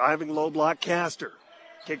 Driving low block Castor.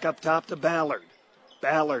 Kick up top to Ballard.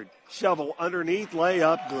 Ballard, shovel underneath,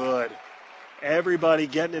 layup, good. Everybody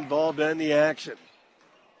getting involved in the action.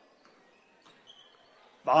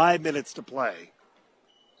 5 minutes to play.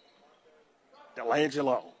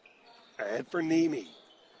 Delangelo ahead for Nemi.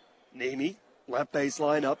 Nemi, left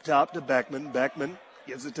baseline up top to Beckman. Beckman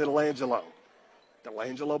gives it to Delangelo.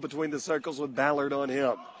 Delangelo between the circles with Ballard on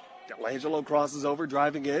him. Delangelo crosses over,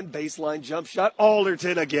 driving in. Baseline jump shot.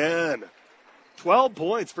 Alderton again. 12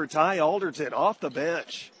 points for Ty Alderton off the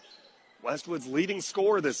bench. Westwood's leading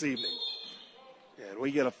scorer this evening. And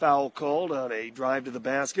we get a foul called on a drive to the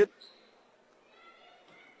basket.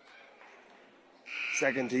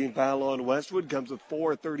 Second team foul on Westwood comes with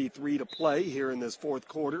 4:33 to play here in this fourth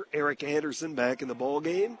quarter. Eric Anderson back in the ball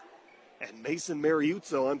game. And Mason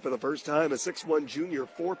Mariuzzo on for the first time, a 6'1 junior,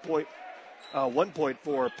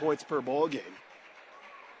 1.4 points per ball game.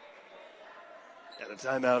 And a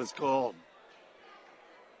timeout is called.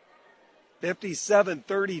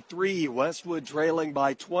 57-33, Westwood trailing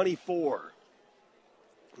by 24.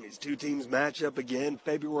 These two teams match up again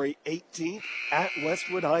February 18th at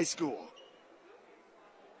Westwood High School.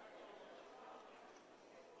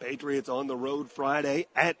 Patriots on the road Friday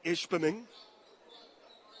at Ishpeming.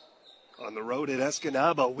 On the road at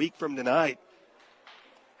Escanaba a week from tonight.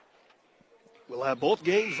 We'll have both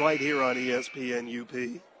games right here on ESPN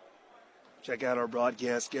UP. Check out our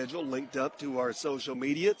broadcast schedule linked up to our social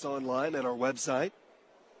media. It's online at our website.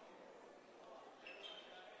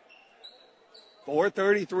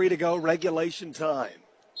 4:33 to go, regulation time.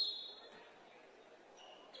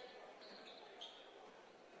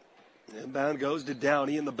 Inbound goes to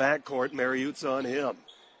Downey in the backcourt. Mariuzzo on him.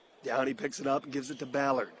 Downey picks it up and gives it to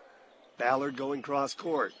Ballard. Ballard going cross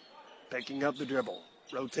court. Picking up the dribble.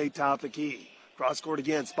 Rotate top the key. Cross court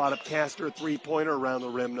again. Spot up Castor. Three-pointer around the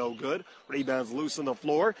rim. No good. Rebounds loose on the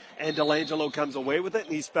floor. And Delangelo comes away with it,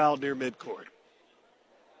 and he's fouled near midcourt.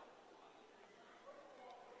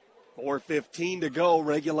 4:15 to go.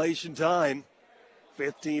 Regulation time.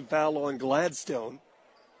 15 foul on Gladstone.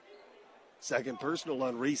 Second personal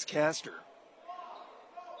on Reese Castor.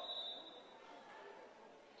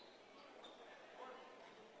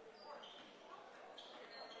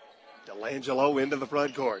 Delangelo into the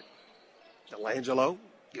front court. Delangelo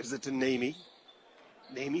gives it to Nemi.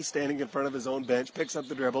 Nemi standing in front of his own bench, picks up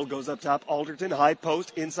the dribble, goes up top. Alderton, high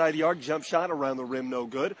post, inside the arc, jump shot around the rim, no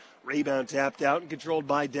good. Rebound tapped out and controlled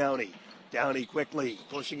by Downey. Downey quickly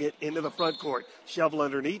pushing it into the front court. Shovel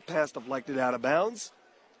underneath, pass deflected out of bounds.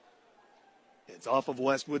 It's off of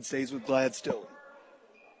Westwood, stays with Gladstone.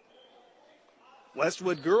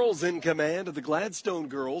 Westwood girls in command of the Gladstone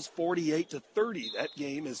girls, 48-30. That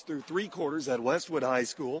game is through three quarters at Westwood High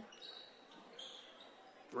School.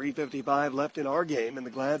 3:55 left in our game, and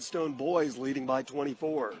the Gladstone boys leading by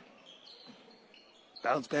 24.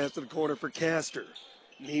 Bounce pass to the corner for Castor.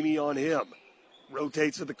 Nemi on him.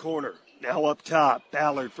 Rotates to the corner. Now up top.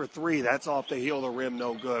 Ballard for three. That's off the heel of the rim.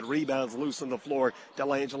 No good. Rebounds loose on the floor.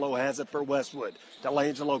 Delangelo has it for Westwood.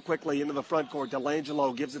 Delangelo quickly into the front court.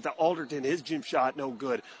 Delangelo gives it to Alderton. His jump shot. No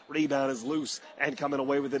good. Rebound is loose. And coming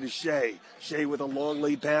away with it is Shea. Shea with a long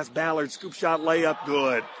lead pass. Ballard. Scoop shot. Layup.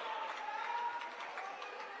 Good.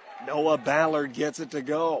 Noah Ballard gets it to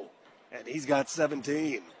go. And he's got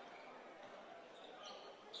 17.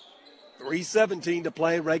 3:17 to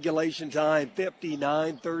play, regulation time,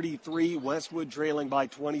 59-33, Westwood trailing by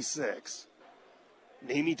 26.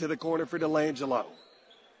 Nemi to the corner for Delangelo.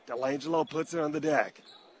 Delangelo puts it on the deck.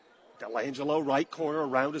 Delangelo right corner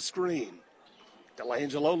around a screen.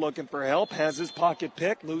 Delangelo looking for help, has his pocket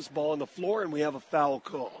pick, loose ball on the floor, and we have a foul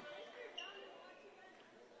call.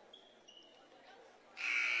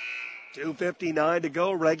 2:59 to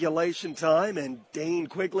go, regulation time, and Dane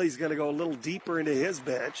Quigley's going to go a little deeper into his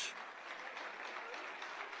bench.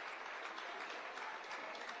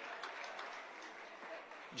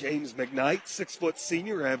 James McKnight, 6-foot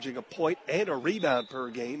senior, averaging a point and a rebound per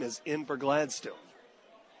game, is in for Gladstone.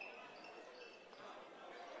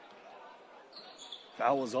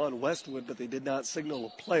 Foul was on Westwood, but they did not signal a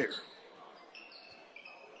player.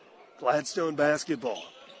 Gladstone basketball.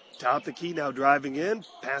 Top the key now driving in.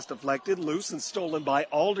 Pass deflected, loose and stolen by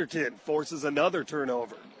Alderton. Forces another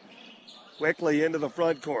turnover. Quickly into the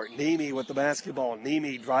front court. Nemi with the basketball.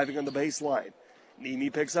 Nemi driving on the baseline. Nemi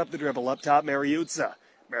picks up the dribble. Up top, Mariuzza.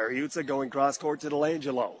 Mariuzza going cross court to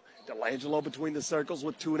Delangelo. Delangelo between the circles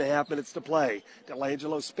with 2.5 minutes to play.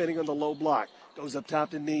 Delangelo spinning on the low block. Goes up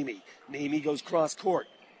top to Nemi. Nemi goes cross court.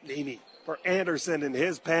 Nemi for Anderson, and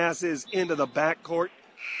his pass is into the backcourt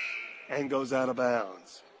and goes out of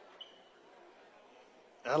bounds.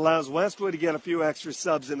 That allows Westwood to get a few extra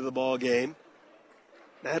subs into the ball game.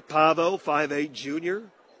 Matt Pavo, 5'8 junior.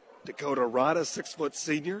 Dakota Rada, 6-foot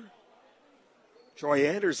senior. Troy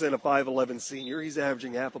Anderson, a 5'11 senior. He's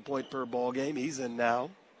averaging half a point per ball game. He's in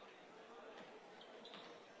now.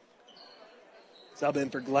 Sub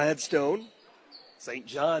in for Gladstone. St.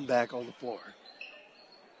 John back on the floor.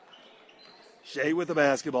 Shea with the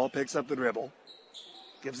basketball, picks up the dribble.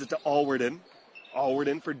 Gives it to Alwarden.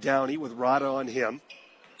 Alwarden for Downey with Rada on him.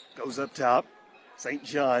 Goes up top. St.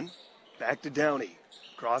 John back to Downey.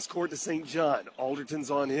 Cross court to St. John.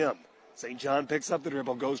 Alderton's on him. St. John picks up the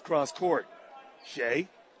dribble, goes cross court. Shea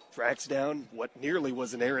tracks down what nearly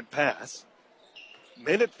was an errant pass.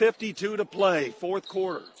 Minute 52 to play, fourth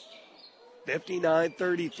quarter.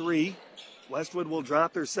 59-33. Westwood will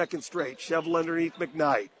drop their second straight. Shovel underneath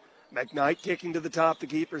McKnight. McKnight kicking to the top to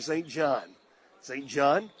keep for St. John. St.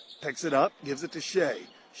 John picks it up, gives it to Shea.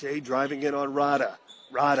 Shea driving in on Rada.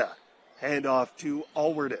 Rada, handoff to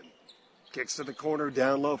Alwarden. Kicks to the corner,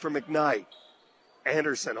 down low for McKnight.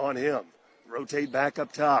 Anderson on him. Rotate back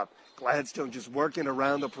up top. Gladstone just working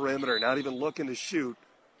around the perimeter, not even looking to shoot.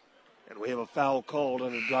 And we have a foul called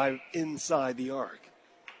on a drive inside the arc.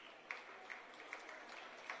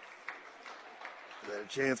 And then a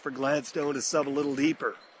chance for Gladstone to sub a little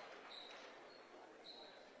deeper.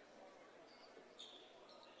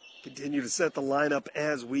 Continue to set the lineup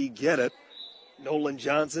as we get it. Nolan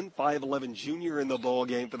Johnson, 5'11 junior in the ball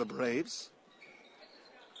game for the Braves.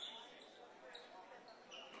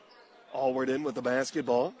 Alwarden with the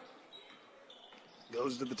basketball.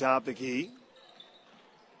 Goes to the top of the key.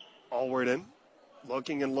 Alwarden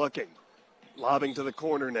looking and looking. Lobbing to the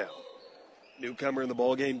corner now. Newcomer in the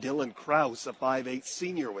ball game, Dylan Krause, a 5'8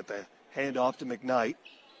 senior with the handoff to McKnight.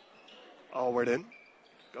 Alwarden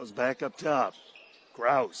goes back up top.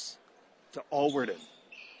 Krause to Alwarden.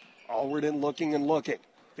 Alwarden looking and looking.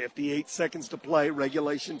 58 seconds to play,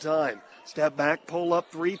 regulation time. Step back, pull up,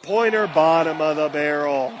 three-pointer, bottom of the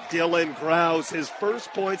barrel. Dylan Krause, his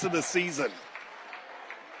first points of the season.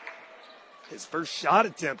 His first shot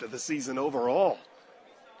attempt of the season overall.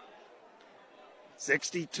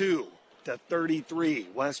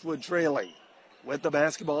 62-33, Westwood trailing. With the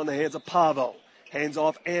basketball in the hands of Pavo. Hands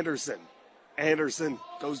off Anderson. Anderson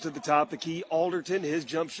goes to the top of the key. Alderton, his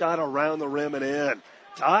jump shot around the rim and in.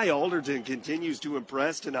 Ty Alderton continues to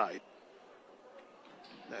impress tonight.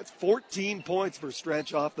 That's 14 points for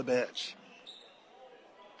Stretch off the bench.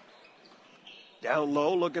 Down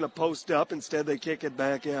low, looking to post up. Instead, they kick it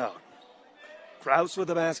back out. Krause with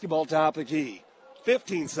the basketball, top of the key.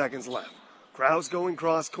 15 seconds left. Krause going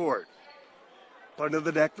cross court. Under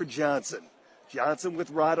the deck for Johnson. Johnson with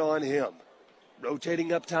Rada on him.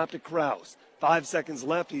 Rotating up top to Krause. 5 seconds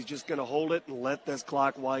left. He's just going to hold it and let this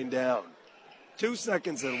clock wind down. 2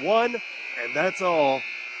 seconds and one, and that's all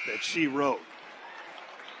that she wrote.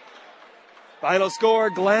 Final score,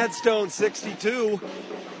 Gladstone 62,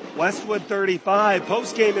 Westwood 35.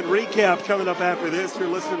 Post-game and recap coming up after this. You're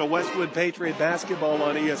listening to Westwood Patriot Basketball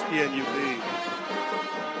on ESPN UP.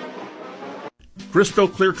 Crystal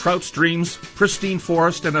clear trout streams, pristine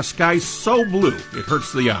forest, and a sky so blue it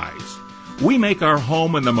hurts the eyes. We make our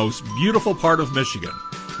home in the most beautiful part of Michigan.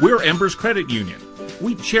 We're Embers Credit Union.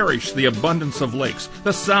 We cherish the abundance of lakes,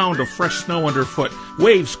 the sound of fresh snow underfoot,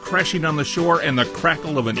 waves crashing on the shore, and the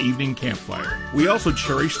crackle of an evening campfire. We also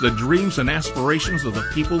cherish the dreams and aspirations of the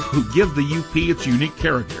people who give the UP its unique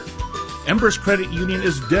character. Embers Credit Union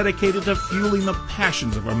is dedicated to fueling the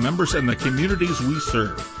passions of our members and the communities we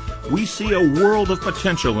serve. We see a world of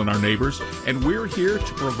potential in our neighbors, and we're here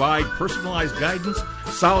to provide personalized guidance,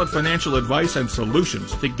 solid financial advice, and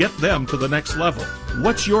solutions to get them to the next level.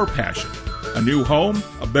 What's your passion? A new home,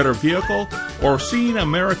 a better vehicle, or seeing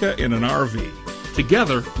America in an RV?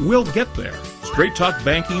 Together, we'll get there. Straight talk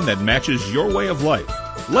banking that matches your way of life.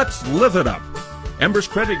 Let's live it up. Embers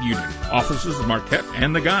Credit Union, offices of Marquette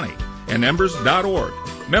and Nagani, and embers.org.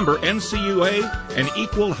 Member NCUA, an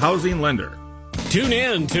equal housing lender. Tune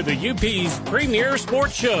in to the UP's premier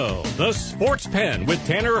sports show, The Sports Pen with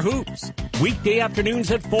Tanner Hoops. Weekday afternoons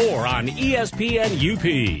at 4 on ESPN UP.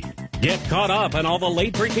 Get caught up on all the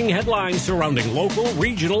late-breaking headlines surrounding local,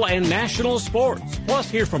 regional, and national sports. Plus,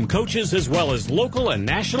 hear from coaches as well as local and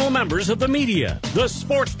national members of the media. The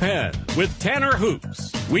Sports Pen with Tanner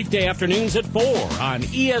Hoops. Weekday afternoons at 4 on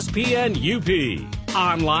ESPN UP.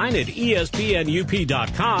 Online at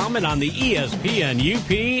ESPNUP.com and on the ESPN UP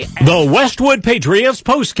app. The Westwood Patriots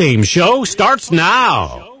postgame show starts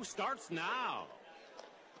now.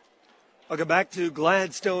 Welcome back to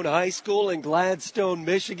Gladstone High School in Gladstone,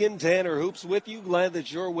 Michigan. Tanner Hoops with you. Glad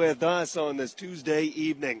that you're with us on this Tuesday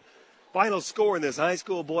evening. Final score in this high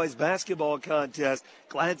school boys basketball contest,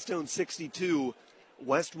 Gladstone 62,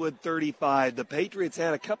 Westwood 35. The Patriots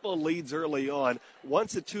had a couple of leads early on,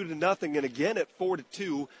 once at 2-0 and again at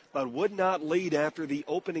 4-2, but would not lead after the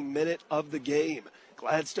opening minute of the game.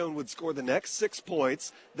 Gladstone would score the next 6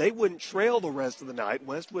 points. They wouldn't trail the rest of the night.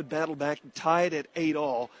 Westwood battled back and tied at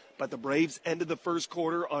 8-all, but the Braves ended the first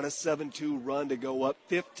quarter on a 7-2 run to go up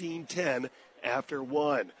 15-10 after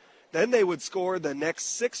 1. Then they would score the next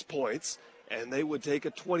 6 points, and they would take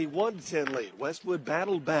a 21-10 lead. Westwood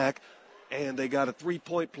battled back, and they got a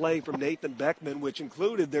 3-point play from Nathan Beckman, which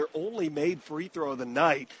included their only made free throw of the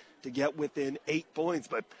night to get within 8 points.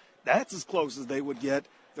 But that's as close as they would get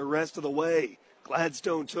the rest of the way.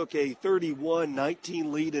 Gladstone took a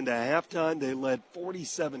 31-19 lead into halftime. They led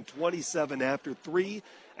 47-27 after 3,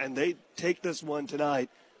 and they take this one tonight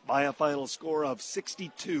by a final score of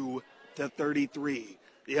 62-33.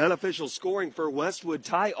 The unofficial scoring for Westwood,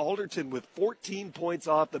 Ty Alderton with 14 points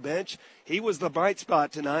off the bench. He was the bright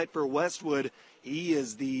spot tonight for Westwood. He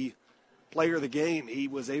is the player of the game. He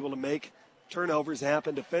was able to make turnovers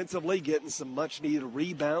happen defensively, getting some much-needed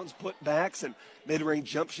rebounds, putbacks, and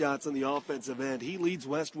mid-range jump shots on the offensive end. He leads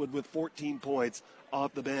Westwood with 14 points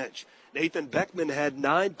off the bench. Nathan Beckman had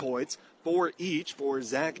 9 points, 4 each for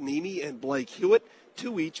Zach Nemi and Blake Hewitt,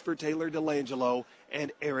 2 each for Taylor Delangelo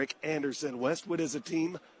and Eric Anderson. Westwood is a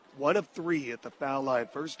team 1 of 3 at the foul line.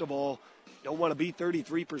 First of all, don't want to be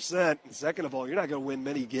 33%. And second of all, you're not going to win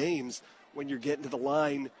many games when you're getting to the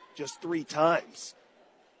line just 3 times,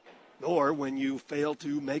 nor when you fail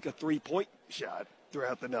to make a 3-point shot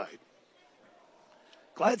throughout the night.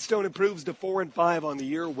 Gladstone improves to 4-5 on the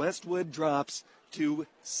year. Westwood drops to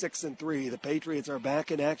 6-3. The Patriots are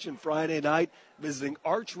back in action Friday night, visiting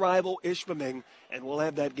arch rival Ishpeming, and we'll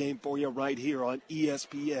have that game for you right here on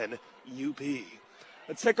ESPN UP.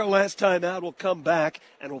 Let's take our last time out. We'll come back,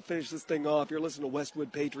 and we'll finish this thing off. You're listening to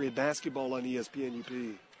Westwood Patriot Basketball on ESPN UP.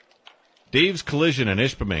 Dave's Collision in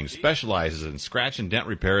Ishpeming specializes in scratch and dent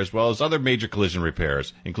repair as well as other major collision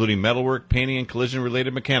repairs, including metalwork, painting, and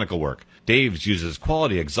collision-related mechanical work. Dave's uses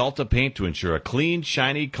quality Axalta paint to ensure a clean,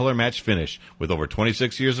 shiny, color-matched finish. With over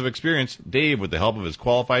 26 years of experience, Dave, with the help of his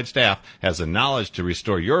qualified staff, has the knowledge to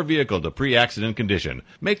restore your vehicle to pre-accident condition.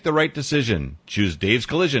 Make the right decision. Choose Dave's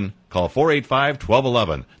Collision. Call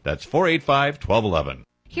 485-1211. That's 485-1211.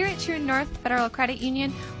 Here at True North Federal Credit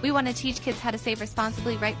Union, we want to teach kids how to save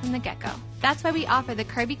responsibly right from the get-go. That's why we offer the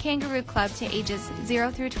Kirby Kangaroo Club to ages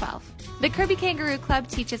 0 through 12. The Kirby Kangaroo Club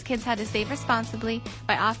teaches kids how to save responsibly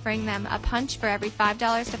by offering them a punch for every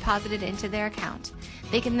 $5 deposited into their account.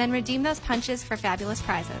 They can then redeem those punches for fabulous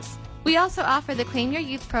prizes. We also offer the Claim Your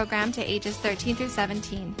Youth program to ages 13 through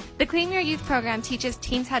 17. The Claim Your Youth program teaches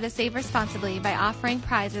teens how to save responsibly by offering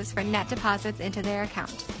prizes for net deposits into their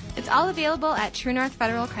account. It's all available at True North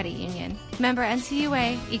Federal Credit Union. Member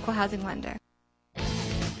NCUA, Equal Housing Lender.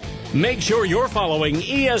 Make sure you're following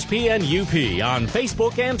ESPN UP on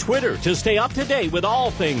Facebook and Twitter to stay up to date with all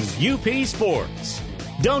things UP sports.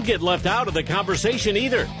 Don't get left out of the conversation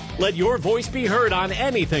either. Let your voice be heard on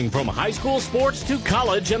anything from high school sports to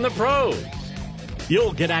college and the pros.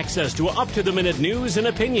 You'll get access to up-to-the-minute news and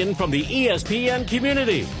opinion from the ESPN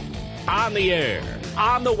community. On the air,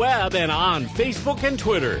 on the web, and on Facebook and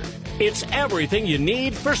Twitter. It's everything you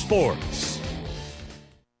need for sports.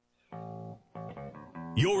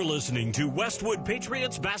 You're listening to Westwood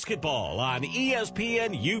Patriots basketball on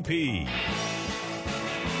ESPN UP.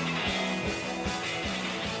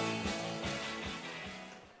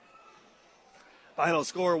 Final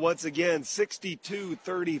score once again,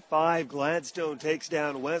 62-35. Gladstone takes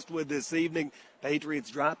down Westwood this evening. Patriots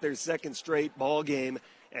drop their second straight ball game,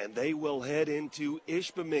 and they will head into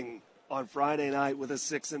Ishpeming on Friday night with a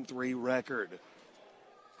 6-3 record.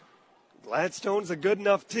 Gladstone's a good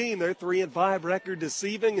enough team. They're 3-5 record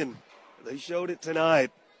deceiving, and they showed it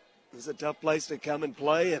tonight. It was a tough place to come and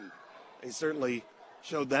play, and they certainly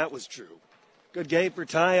showed that was true. Good game for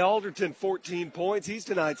Ty Alderton, 14 points. He's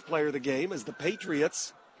tonight's player of the game as the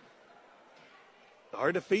Patriots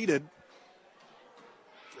are defeated.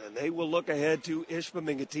 And they will look ahead to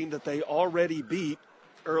Ishpeming, a team that they already beat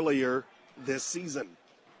earlier this season.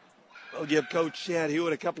 We'll give Coach Chad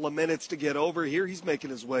Hewitt a couple of minutes to get over here. He's making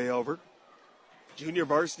his way over. Junior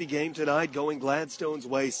varsity game tonight going Gladstone's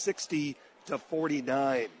way,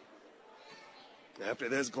 60-49. After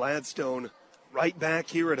this, Gladstone right back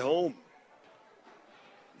here at home.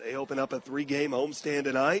 They open up a 3-game homestand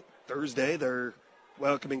tonight. Thursday, they're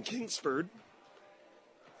welcoming Kingsford.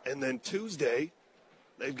 And then Tuesday,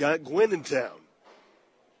 they've got Gwynn in town.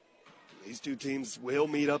 These two teams will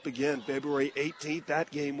meet up again February 18th. That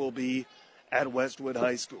game will be at Westwood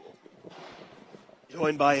High School.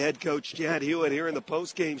 Joined by head coach Chad Hewitt here in the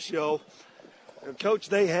postgame show. And Coach,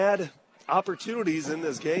 they had opportunities in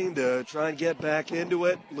this game to try and get back into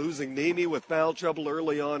it. Losing Nemi with foul trouble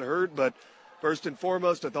early on hurt, but first and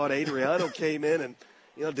foremost, I thought Adriano came in and,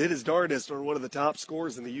 did his darndest on one of the top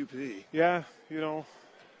scorers in the UP. Yeah,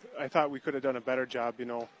 I thought we could have done a better job.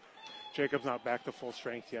 Jacob's not back to full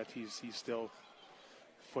strength yet. He's still,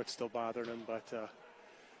 foot's still bothering him. But,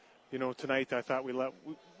 tonight I thought we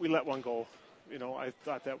let one go. I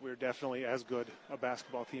thought that we were definitely as good a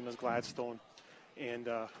basketball team as Gladstone. And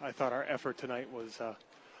I thought our effort tonight was a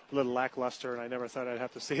little lackluster, and I never thought I'd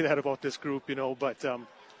have to say that about this group, but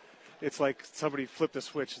it's like somebody flipped a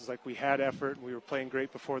switch. It's like we had effort, and we were playing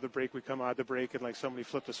great before the break. We come out of the break, and like somebody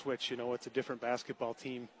flipped a switch. It's a different basketball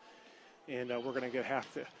team, and we're going to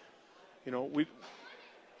have to,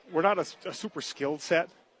 we're not a super skilled set.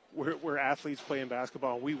 We're athletes playing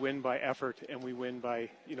basketball, and we win by effort, and we win by,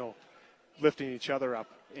 lifting each other up,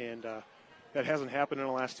 and that hasn't happened in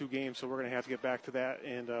the last 2 games, so we're going to have to get back to that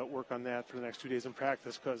and work on that for the next 2 days in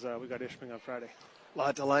practice because we got Ishpeming on Friday. A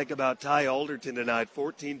lot to like about Ty Alderton tonight.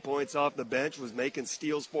 14 points off the bench, was making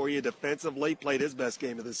steals for you defensively, played his best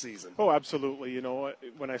game of the season. Oh, absolutely.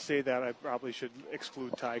 When I say that, I probably should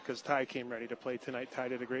exclude Ty because Ty came ready to play tonight. Ty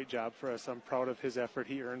did a great job for us. I'm proud of his effort.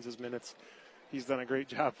 He earns his minutes. He's done a great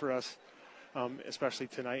job for us, especially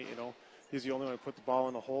tonight. He's the only one who put the ball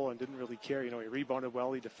in the hole and didn't really care. He rebounded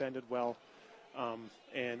well, he defended well,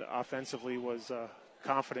 and offensively was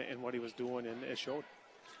confident in what he was doing, and it showed.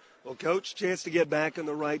 Well, Coach, chance to get back on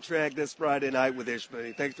the right track this Friday night with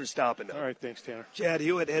Ishpeming. Thanks for stopping up. All right, thanks, Tanner. Chad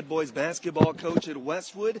Hewitt, head boys basketball coach at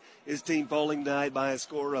Westwood. His team falling tonight by a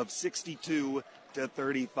score of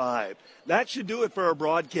 62-35. That should do it for our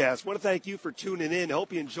broadcast. I want to thank you for tuning in.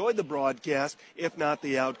 Hope you enjoyed the broadcast, if not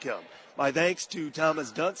the outcome. My thanks to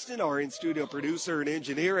Thomas Dunstan, our in-studio producer and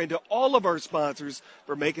engineer, and to all of our sponsors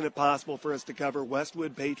for making it possible for us to cover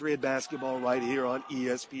Westwood Patriot basketball right here on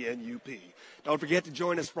ESPN UP. Don't forget to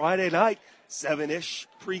join us Friday night, 7-ish,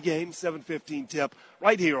 pregame, 7:15 tip,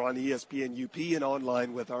 right here on ESPN UP and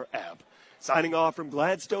online with our app. Signing off from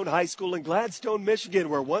Gladstone High School in Gladstone, Michigan,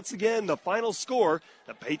 where once again the final score,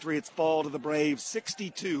 the Patriots fall to the Braves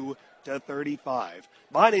 62-35.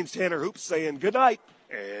 My name's Tanner Hoops saying good night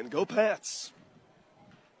and go Pats.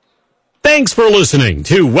 Thanks for listening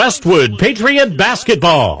to Westwood Patriot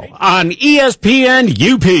Basketball on ESPN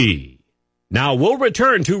UP. Now we'll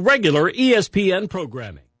return to regular ESPN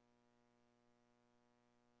programming.